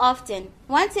oil often.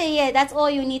 Once a year, that's all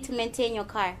you need to maintain your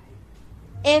car.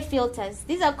 Air filters.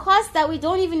 These are costs that we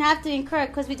don't even have to incur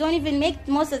because we don't even make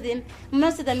most of them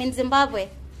in Zimbabwe.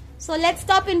 So let's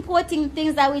stop importing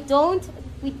things that we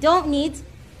don't need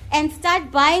and start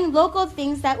buying local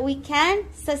things that we can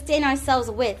sustain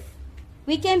ourselves with.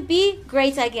 We can be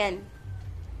great again.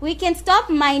 We can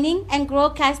stop mining and grow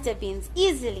castor beans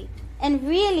easily and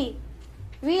really,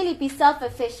 really be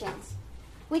self-efficient.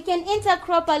 We can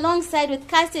intercrop alongside with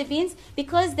castor beans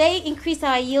because they increase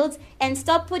our yields and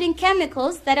stop putting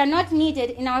chemicals that are not needed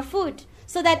in our food,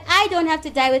 so that I don't have to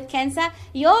die with cancer,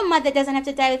 your mother doesn't have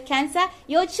to die with cancer,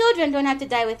 your children don't have to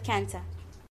die with cancer.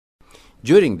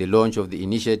 During the launch of the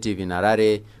initiative in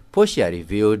Harare, Portia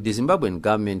revealed the Zimbabwean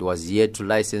government was yet to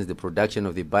license the production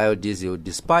of the biodiesel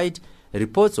despite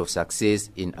reports of success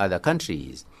in other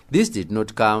countries. This did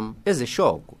not come as a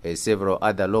shock, as several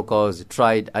other locals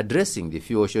tried addressing the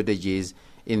fuel shortages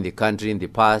in the country in the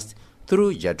past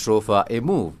through Jatrofa, a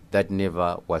move that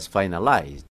never was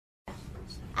finalized.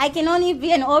 I can only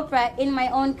be an Oprah in my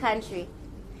own country.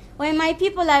 When my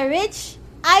people are rich,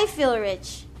 I feel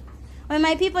rich. When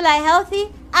my people are healthy,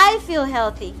 I feel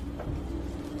healthy.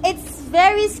 It's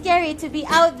very scary to be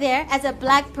out there as a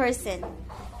black person.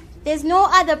 There's no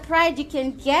other pride you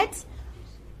can get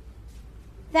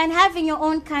than having your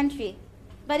own country.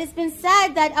 But it's been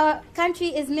sad that our country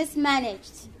is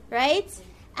mismanaged, right?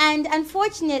 And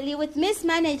unfortunately, with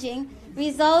mismanaging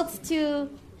results to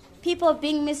people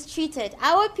being mistreated.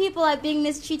 Our people are being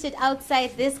mistreated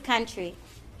outside this country.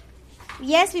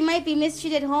 Yes, we might be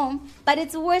mistreated home, but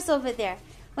it's worse over there.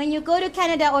 When you go to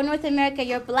Canada or North America,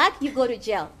 you're black, you go to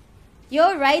jail.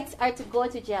 Your rights are to go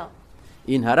to jail.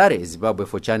 In Harare, Zimbabwe,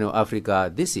 for Channel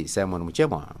Africa, this is Simon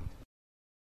Muchemwa.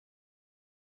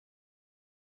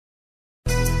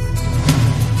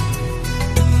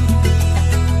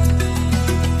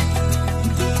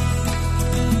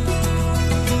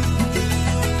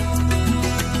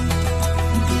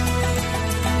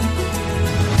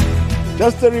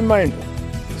 Just a reminder,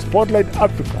 Spotlight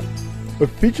Africa, a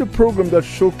feature program that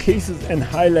showcases and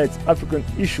highlights African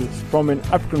issues from an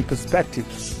African perspective,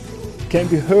 can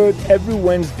be heard every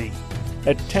Wednesday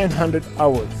at 1000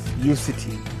 hours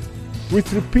UCT,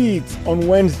 with repeats on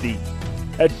Wednesday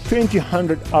at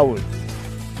 2000 hours,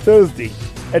 Thursday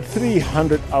at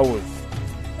 300 hours,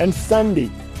 and Sunday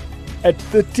at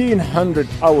 1300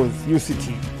 hours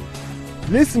UCT.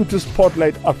 Listen to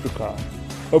Spotlight Africa,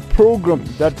 a program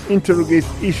that interrogates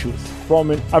issues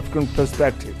from an African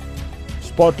perspective.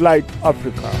 Spotlight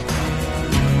Africa.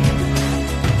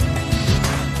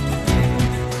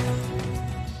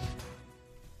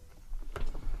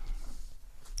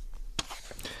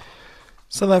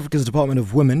 South Africa's Department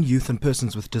of Women, Youth and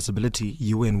Persons with Disability,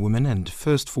 UN Women, and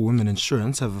First for Women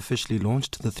Insurance have officially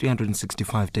launched the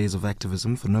 365 Days of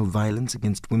Activism for No Violence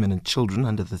Against Women and Children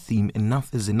under the theme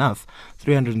Enough is Enough,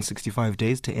 365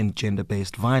 Days to End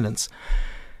Gender-Based Violence.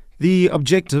 The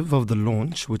objective of the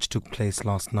launch, which took place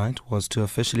last night, was to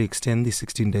officially extend the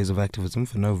 16 Days of Activism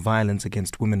for No Violence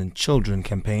Against Women and Children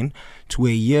campaign to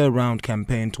a year-round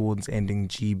campaign towards ending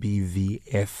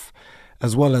GBVF,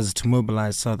 as well as to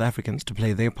mobilize South Africans to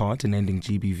play their part in ending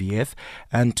GBVF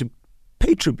and to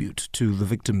pay tribute to the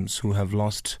victims who have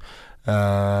lost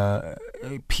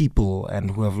people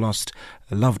and who have lost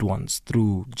loved ones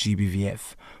through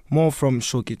GBVF. More from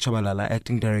Shoki Chabalala,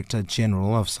 Acting Director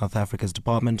General of South Africa's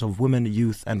Department of Women,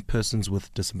 Youth and Persons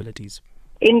with Disabilities.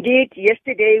 Indeed,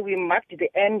 yesterday we marked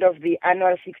the end of the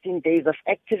annual 16 days of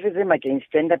activism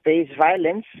against gender-based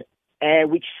violence,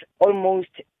 which almost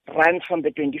runs from the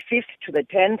 25th to the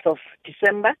 10th of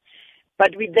December.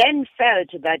 But we then felt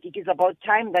that it is about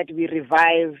time that we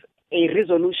revive a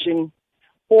resolution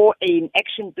or an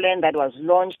action plan that was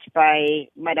launched by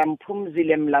Madam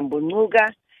Phumzile Mlambo-Ngcuka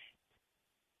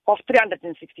of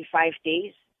 365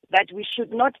 days, that we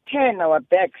should not turn our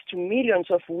backs to millions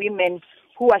of women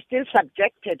who are still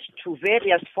subjected to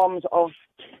various forms of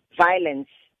violence,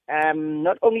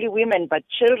 not only women but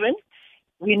children.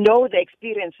 We know the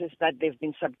experiences that they've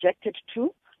been subjected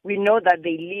to. We know that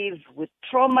they live with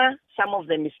trauma. Some of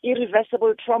them is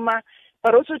irreversible trauma,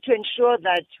 but also to ensure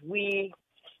that we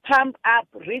pump up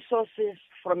resources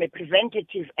from a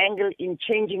preventative angle in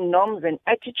changing norms and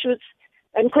attitudes,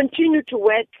 and continue to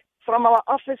work from our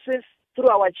offices, through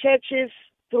our churches,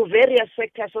 through various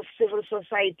sectors of civil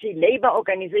society, labor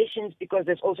organizations, because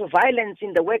there's also violence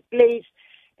in the workplace,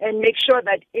 and make sure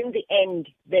that in the end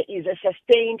there is a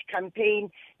sustained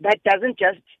campaign that doesn't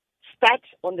just start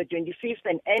on the 25th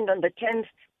and end on the 10th,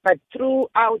 but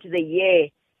throughout the year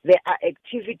there are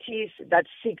activities that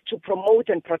seek to promote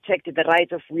and protect the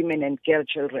rights of women and girl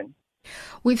children.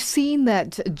 We've seen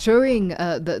that during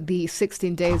the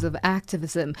 16 days of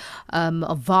activism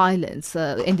of violence,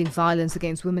 ending violence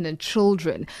against women and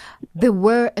children, there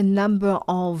were a number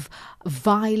of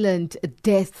violent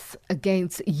deaths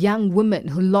against young women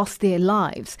who lost their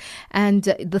lives. And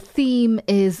the theme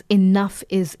is enough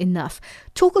is enough.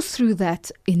 Talk us through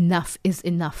that enough is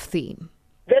enough theme.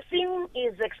 The theme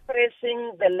is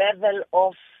expressing the level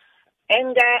of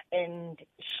anger and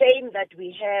shame that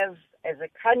we have as a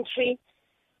country,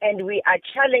 and we are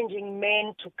challenging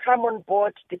men to come on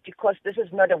board because this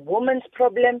is not a woman's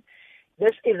problem,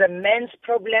 this is a man's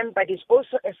problem, but it's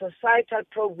also a societal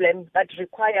problem that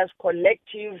requires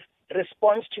collective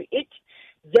response to it.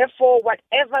 Therefore,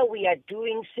 whatever we are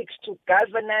doing seeks to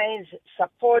galvanize,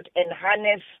 support and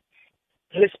harness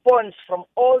response from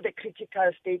all the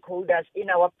critical stakeholders in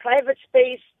our private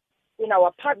space, in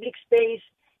our public space,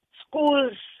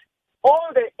 schools, all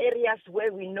the areas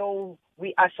where we know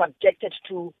we are subjected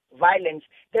to violence.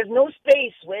 There's no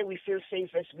space where we feel safe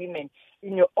as women.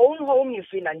 In your own home, you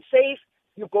feel unsafe.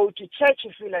 You go to church,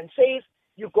 you feel unsafe.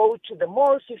 You go to the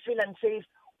malls, you feel unsafe.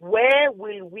 Where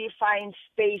will we find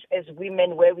space as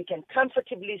women where we can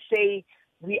comfortably say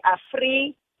we are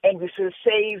free and we feel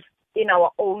safe in our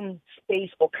own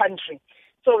space or country?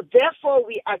 So therefore,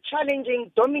 we are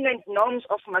challenging dominant norms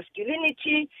of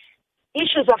masculinity,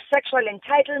 issues of sexual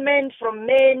entitlement from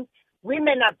men.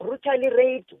 Women are brutally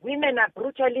raped. Women are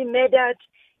brutally murdered.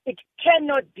 It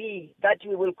cannot be that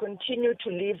we will continue to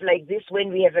live like this when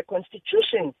we have a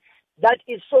constitution that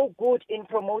is so good in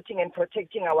promoting and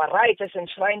protecting our rights as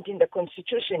enshrined in the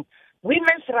Constitution.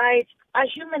 Women's rights are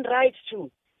human rights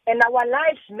too, and our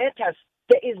lives matter.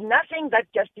 There is nothing that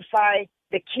justifies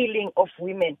the killing of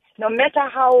women. No matter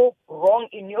how wrong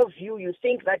in your view you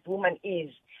think that woman is,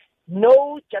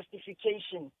 no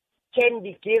justification can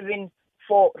be given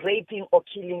for raping or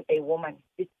killing a woman.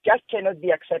 It just cannot be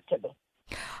acceptable.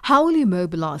 How will you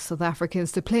mobilize South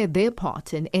Africans to play their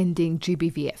part in ending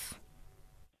GBVF?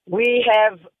 We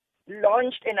have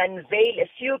launched and unveiled a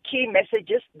few key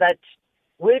messages that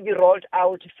will be rolled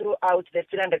out throughout the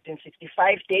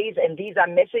 365 days, and these are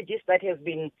messages that have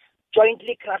been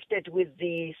jointly crafted with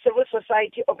the civil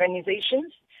society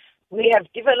organizations. We have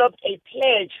developed a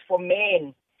pledge for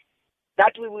men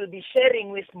that we will be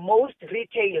sharing with most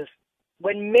retailers.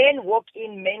 When men walk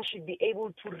in, men should be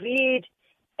able to read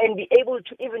and be able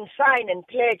to even sign and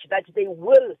pledge that they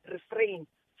will refrain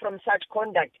from such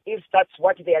conduct if that's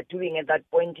what they are doing at that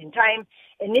point in time.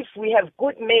 And if we have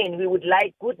good men, we would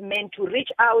like good men to reach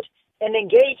out and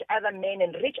engage other men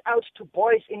and reach out to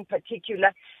boys in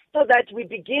particular, so that we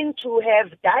begin to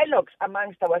have dialogues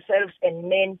amongst ourselves and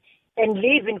men and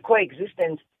live in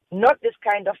coexistence. Not this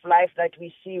kind of life that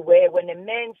we see where when a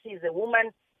man sees a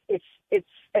woman, it's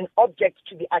an object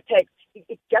to be attacked.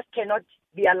 It just cannot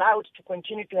be allowed to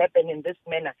continue to happen in this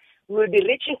manner. We will be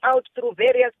reaching out through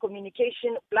various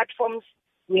communication platforms.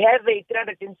 We have a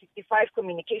 365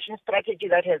 communication strategy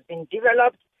that has been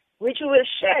developed, which we will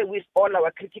share with all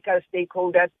our critical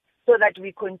stakeholders so that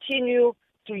we continue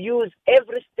to use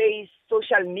every space,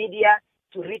 social media,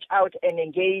 to reach out and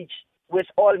engage with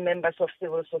all members of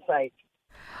civil society.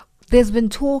 There's been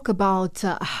talk about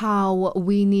how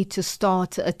we need to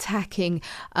start attacking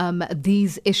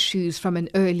these issues from an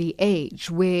early age,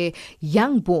 where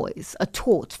young boys are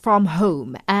taught from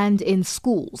home and in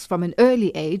schools from an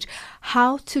early age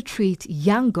how to treat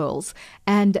young girls,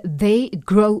 and they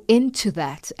grow into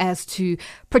that as to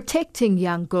protecting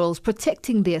young girls,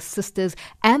 protecting their sisters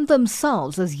and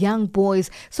themselves as young boys,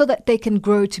 so that they can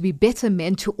grow to be better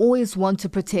men, to always want to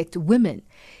protect women.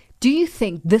 Do you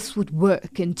think this would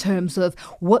work in terms of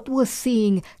what we're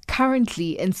seeing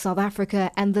currently in South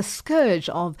Africa and the scourge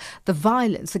of the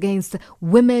violence against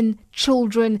women,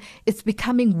 children? It's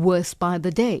becoming worse by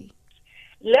the day.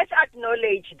 Let's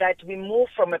acknowledge that we move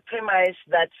from a premise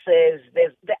that says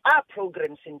there are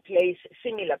programs in place,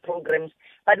 similar programs,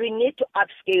 but we need to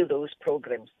upscale those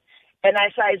programs. And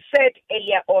as I said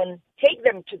earlier on, take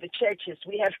them to the churches.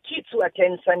 We have kids who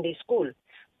attend Sunday school.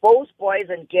 Both boys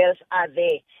and girls are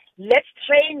there. Let's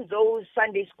train those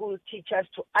Sunday school teachers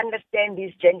to understand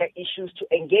these gender issues, to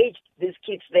engage these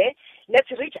kids there. Let's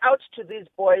reach out to these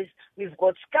boys. We've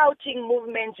got scouting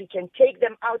movements. We can take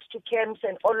them out to camps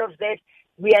and all of that.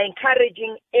 We are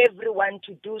encouraging everyone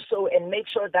to do so and make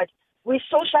sure that we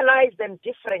socialize them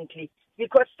differently,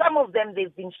 because some of them,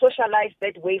 they've been socialized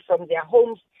that way from their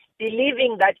homes,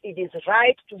 believing that it is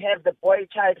right to have the boy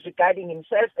child regarding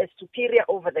himself as superior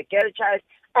over the girl child,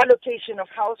 allocation of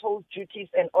household duties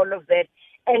and all of that.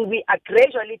 And we are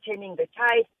gradually turning the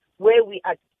tide, where we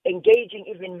are engaging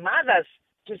even mothers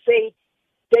to say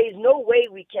there is no way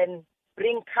we can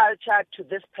bring culture to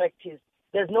this practice.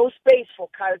 There's no space for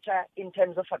culture in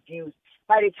terms of abuse,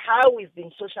 but it's how we've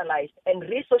been socialized, and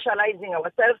re-socializing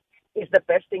ourselves is the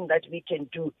best thing that we can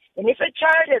do. And if a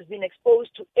child has been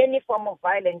exposed to any form of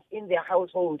violence in their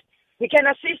household, we can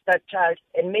assist that child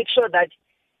and make sure that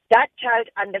that child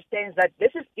understands that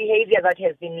this is behavior that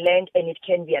has been learned and it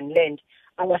can be unlearned.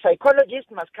 Our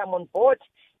psychologists must come on board.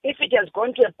 If it has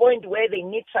gone to a point where they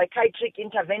need psychiatric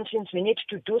interventions, we need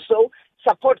to do so.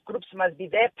 Support groups must be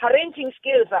there. Parenting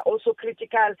skills are also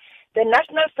critical. The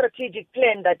National Strategic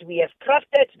Plan that we have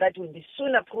crafted, that will be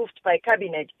soon approved by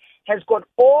Cabinet, has got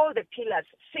all the pillars,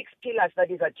 6 pillars that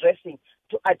is addressing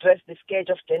to address the scourge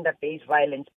of gender-based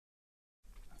violence.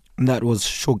 That was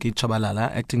Shoki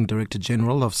Chabalala, Acting Director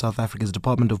General of South Africa's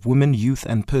Department of Women, Youth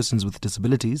and Persons with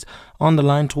Disabilities, on the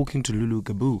line talking to Lulu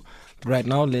Gabu. Right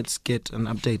now, let's get an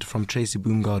update from Tracy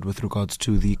Boomgard with regards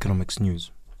to the economics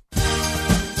news.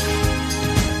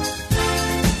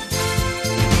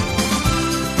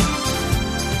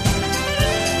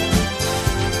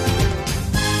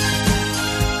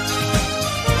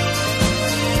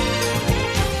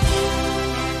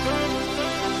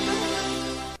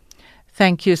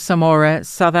 Thank you, Samora.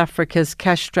 South Africa's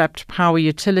cash-strapped power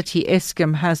utility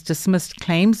Eskom has dismissed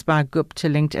claims by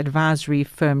Gupta-linked advisory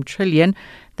firm Trillian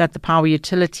that the power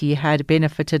utility had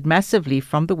benefited massively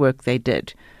from the work they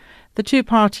did. The two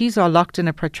parties are locked in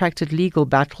a protracted legal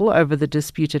battle over the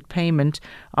disputed payment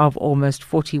of almost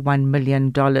 $41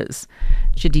 million.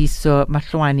 Chidiso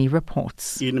Mahlwani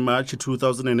reports. In March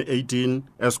 2018,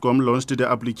 Eskom launched the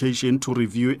application to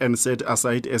review and set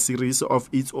aside a series of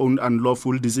its own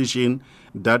unlawful decisions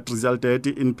that resulted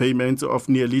in payments of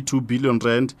nearly 2 billion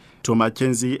rand to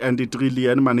McKinsey and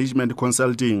Trillian Management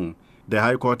Consulting. The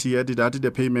High Court heard that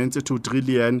the payments to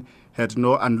Trillian had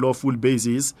no unlawful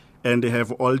basis and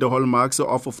have all the hallmarks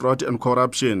of fraud and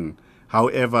corruption.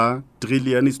 However,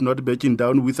 Trillian is not backing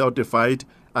down without a fight,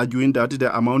 arguing that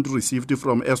the amount received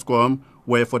from Eskom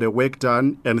were for the work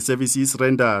done and services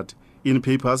rendered. In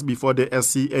papers before the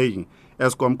SCA,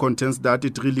 Eskom contends that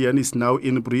Trillian is now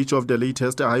in breach of the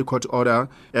latest High Court order,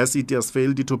 as it has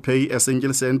failed to pay a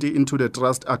single cent into the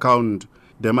trust account.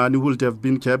 The money would have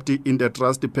been kept in the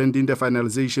trust pending the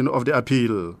finalization of the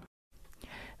appeal.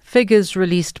 Figures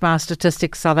released by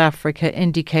Statistics South Africa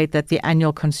indicate that the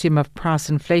annual consumer price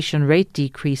inflation rate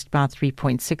decreased by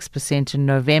 3.6% in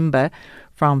November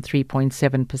from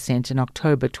 3.7% in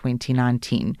October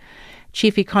 2019.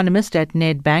 Chief economist at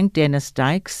Nedbank, Dennis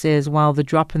Dyke, says while the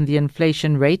drop in the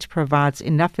inflation rate provides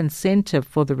enough incentive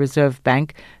for the Reserve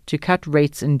Bank to cut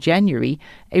rates in January,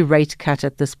 a rate cut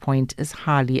at this point is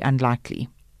highly unlikely.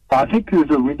 I think there's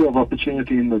a window of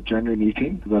opportunity in the January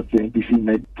meeting that the MPC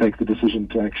may take the decision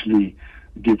to actually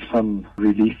give some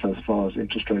relief as far as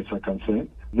interest rates are concerned.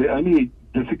 The only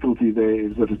difficulty there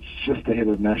is that it's just ahead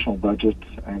of national budget,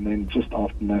 and then just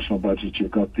after national budget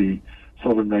you've got the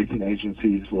sovereign rating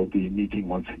agencies will be meeting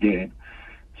once again.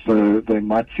 So they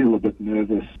might feel a bit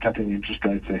nervous cutting interest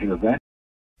rates ahead of that.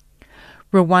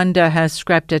 Rwanda has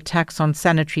scrapped a tax on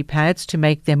sanitary pads to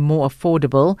make them more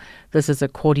affordable. This is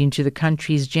according to the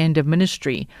country's gender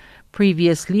ministry.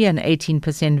 Previously, an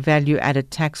 18%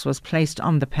 value-added tax was placed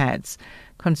on the pads.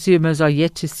 Consumers are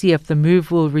yet to see if the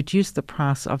move will reduce the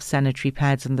price of sanitary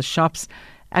pads in the shops.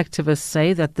 Activists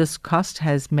say that this cost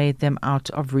has made them out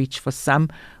of reach for some,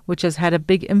 which has had a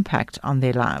big impact on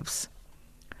their lives.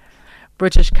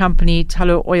 British company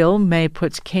Tullow Oil may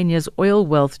put Kenya's oil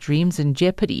wealth dreams in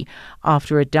jeopardy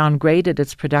after it downgraded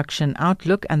its production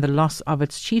outlook and the loss of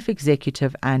its chief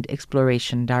executive and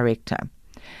exploration director.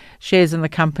 Shares in the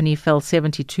company fell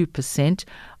 72%.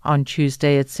 On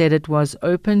Tuesday, it said it was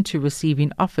open to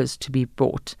receiving offers to be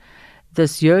bought.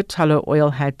 This year, Tullow Oil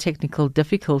had technical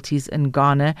difficulties in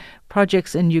Ghana.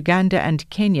 Projects in Uganda and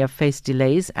Kenya faced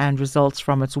delays, and results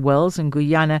from its wells in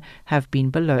Guyana have been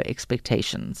below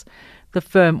expectations. The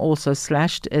firm also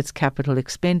slashed its capital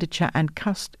expenditure and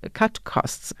cut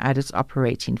costs at its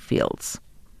operating fields.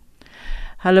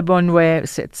 Halebonwe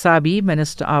Setsabi,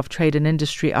 Minister of Trade and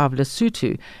Industry of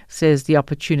Lesotho, says the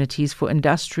opportunities for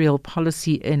industrial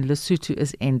policy in Lesotho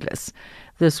is endless.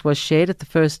 This was shared at the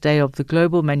first day of the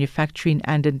Global Manufacturing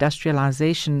and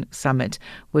Industrialization Summit,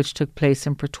 which took place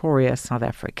in Pretoria, South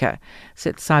Africa.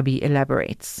 Setsabi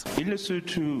elaborates. In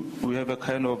Lesotho, we have a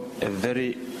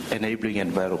very enabling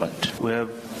environment. We have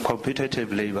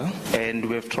competitive labor, and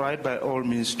we have tried by all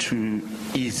means to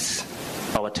ease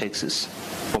our taxes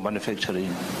for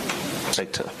manufacturing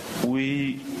sector.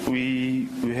 We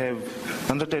have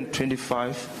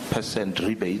 125%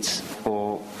 rebates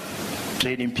for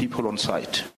training people on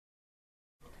site.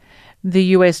 The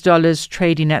US dollar is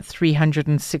trading at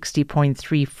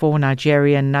 360.34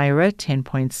 Nigerian naira,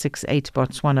 10.68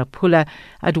 Botswana pula,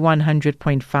 at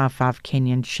 100.55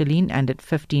 Kenyan shilling, and at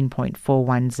 15.41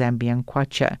 Zambian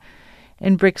kwacha.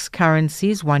 In BRICS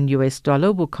currencies,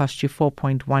 $1 will cost you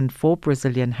 4.14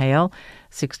 Brazilian real,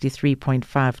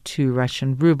 63.52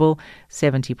 Russian ruble,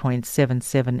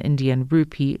 70.77 Indian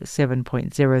rupee,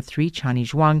 7.03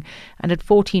 Chinese yuan, and at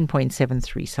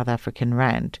 14.73 South African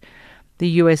rand. The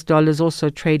US dollar is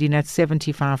also trading at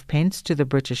 75 pence to the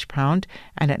British pound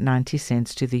and at 90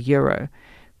 cents to the euro.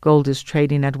 Gold is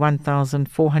trading at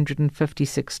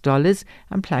 $1,456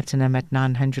 and platinum at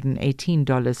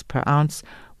 $918 per ounce,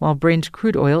 while Brent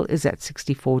crude oil is at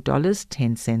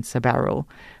 $64.10 a barrel.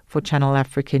 For Channel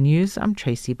Africa News, I'm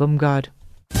Tracy Bumgard.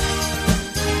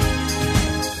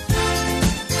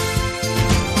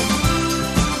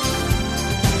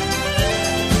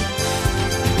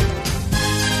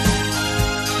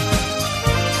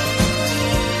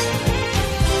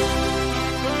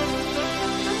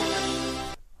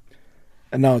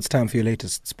 And now it's time for your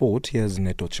latest sport. Here's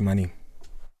Neto Chimani.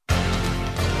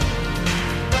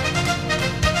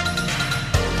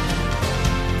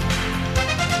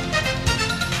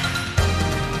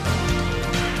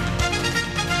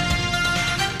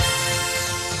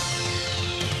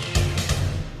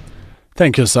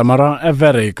 Thank you, Samara. A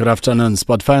very good afternoon,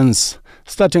 sport fans.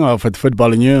 Starting off with football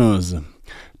news.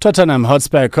 Tottenham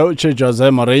Hotspur coach Jose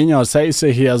Mourinho says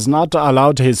he has not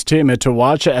allowed his team to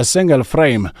watch a single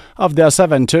frame of their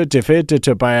 7-2 defeat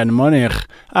to Bayern Munich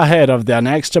ahead of their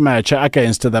next match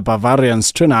against the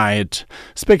Bavarians tonight.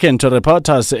 Speaking to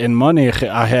reporters in Munich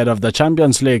ahead of the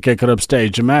Champions League group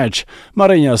stage match,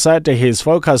 Mourinho said he's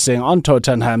focusing on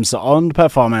Tottenham's own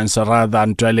performance rather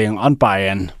than dwelling on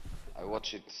Bayern. I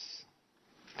watched it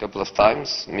a couple of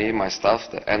times. Me, my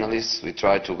staff, the analysts, we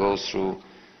try to go through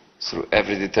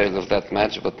every detail of that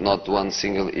match, but not one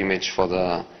single image for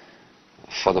the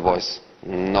boys.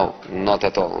 No, not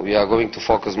at all. We are going to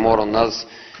focus more on us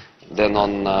than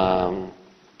on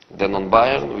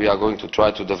Bayern. We are going to try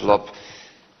to develop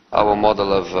our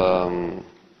model of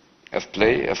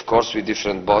play, of course, with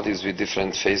different bodies, with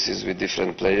different faces, with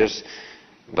different players.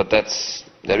 But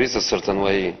there is a certain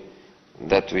way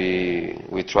that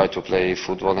we try to play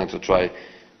football and to try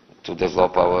to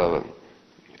develop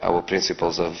our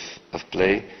principles of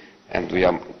play, and we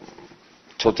are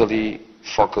totally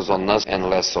focused on us and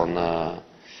less on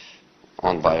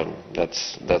Bayern.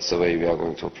 That's the way we are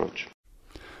going to approach.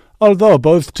 Although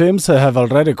both teams have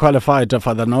already qualified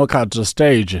for the knockout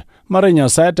stage, Mourinho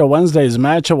said Wednesday's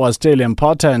match was still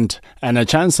important and a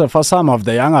chance for some of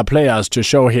the younger players to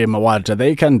show him what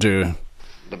they can do.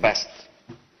 The best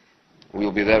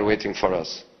will be there waiting for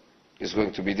us. It's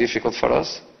going to be difficult for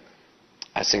us.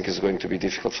 I think it's going to be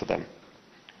difficult for them.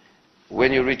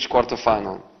 When you reach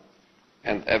quarterfinal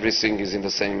and everything is in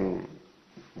the same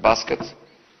basket,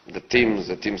 the teams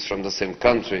from the same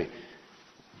country,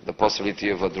 the possibility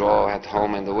of a draw at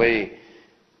home and away,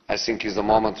 I think is the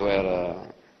moment where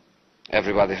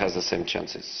everybody has the same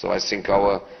chances. So I think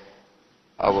our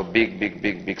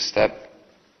big step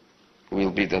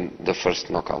will be the first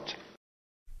knockout.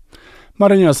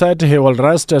 Mourinho said he will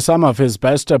rest some of his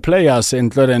best players,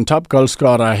 including top goal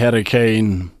scorer Harry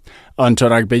Kane. On to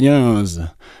rugby news.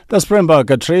 The Springbok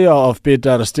trio of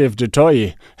Peter Steve du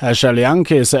Toit, Herschel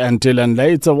Jantjies and Dylan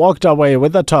Leitz walked away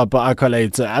with the top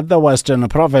accolades at the Western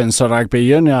Province Rugby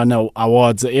Union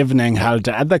Awards evening held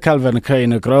at the Calvin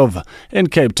Klein Grove in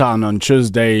Cape Town on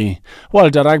Tuesday.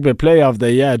 World Rugby Player of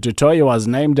the Year du Toit was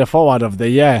named Forward of the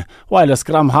Year, while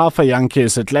Scrum Half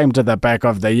Jantjies claimed the Back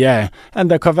of the Year and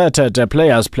the coveted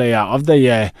Players Player of the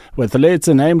Year, with Leitz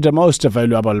named Most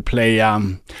Valuable Player.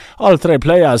 All three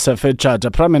players featured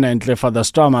prominently for the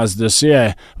Stormers this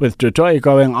year, with du Toit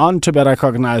going on to be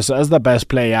recognized as the best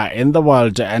player in the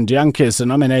world and Jantjies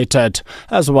nominated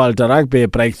as World Rugby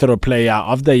Breakthrough Player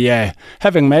of the Year,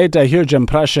 having made a huge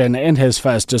impression in his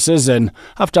first season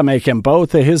after making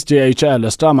both his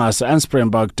DHL Stormers and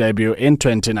Springbok debut in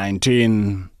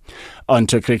 2019. On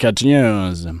to cricket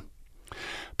news.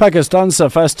 Pakistan's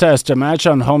first test match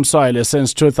on home soil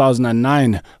since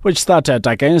 2009, which started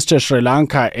against Sri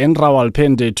Lanka in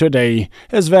Rawalpindi today,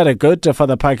 is very good for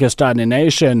the Pakistani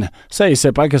nation, says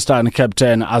Pakistan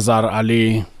captain Azhar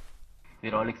Ali.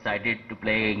 We're all excited to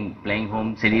playing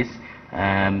home series,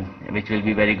 which will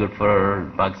be very good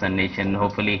for Pakistan nation.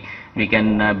 Hopefully we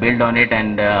can build on it,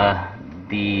 and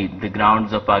the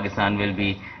grounds of Pakistan will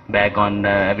be back on.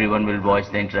 Everyone will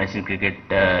watch the international cricket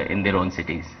in their own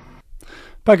cities.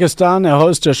 Pakistan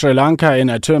host Sri Lanka in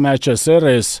a two-match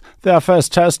series, their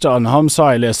first test on home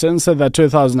soil since the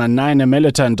 2009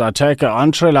 militant attack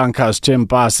on Sri Lanka's team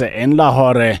bus in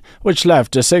Lahore, which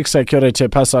left 6 security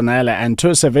personnel and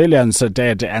 2 civilians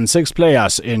dead and 6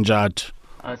 players injured.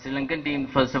 Sri Lankan team,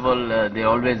 first of all, they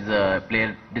always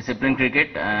play disciplined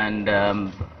cricket, and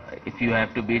if you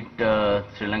have to beat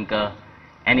Sri Lanka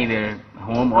anywhere,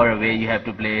 home or away, you have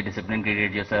to play disciplined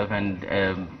cricket yourself and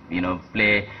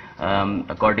play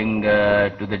according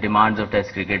to the demands of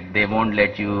Test cricket. They won't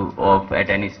let you off at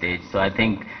any stage. So I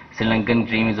think Sri Lankan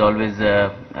team is always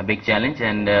a big challenge,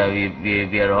 and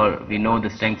we know the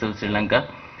strengths of Sri Lanka,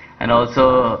 and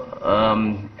also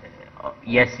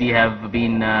yes, we haven't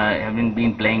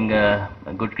been playing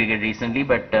good cricket recently,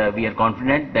 but we are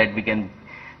confident that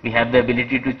we have the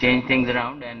ability to change things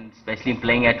around, and especially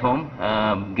playing at home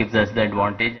gives us the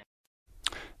advantage.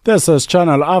 This is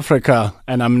Channel Africa,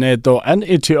 and I'm Neto and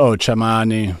ETO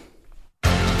Chamani.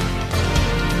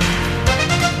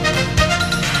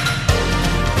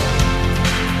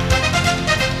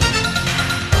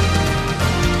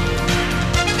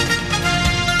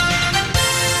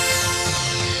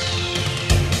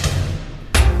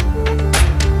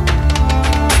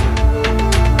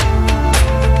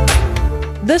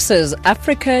 This is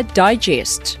Africa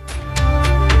Digest.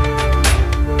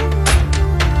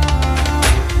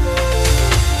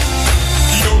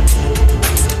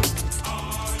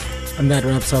 And that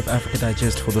wraps up Africa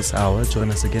Digest for this hour.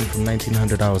 Join us again from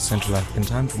 1900 hours Central African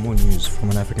Time for more news from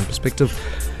an African perspective.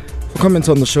 For comments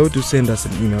on the show, do send us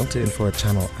an email to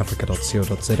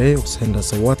info@channelafrica.co.za or send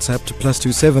us a WhatsApp to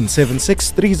 +27 76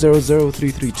 300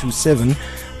 3327,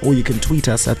 or you can tweet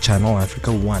us at Channel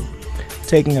Africa 1.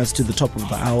 Taking us to the top of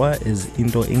the hour is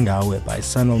Indo Ingawe by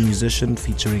Sanal Musician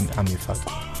featuring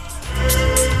Amifaku.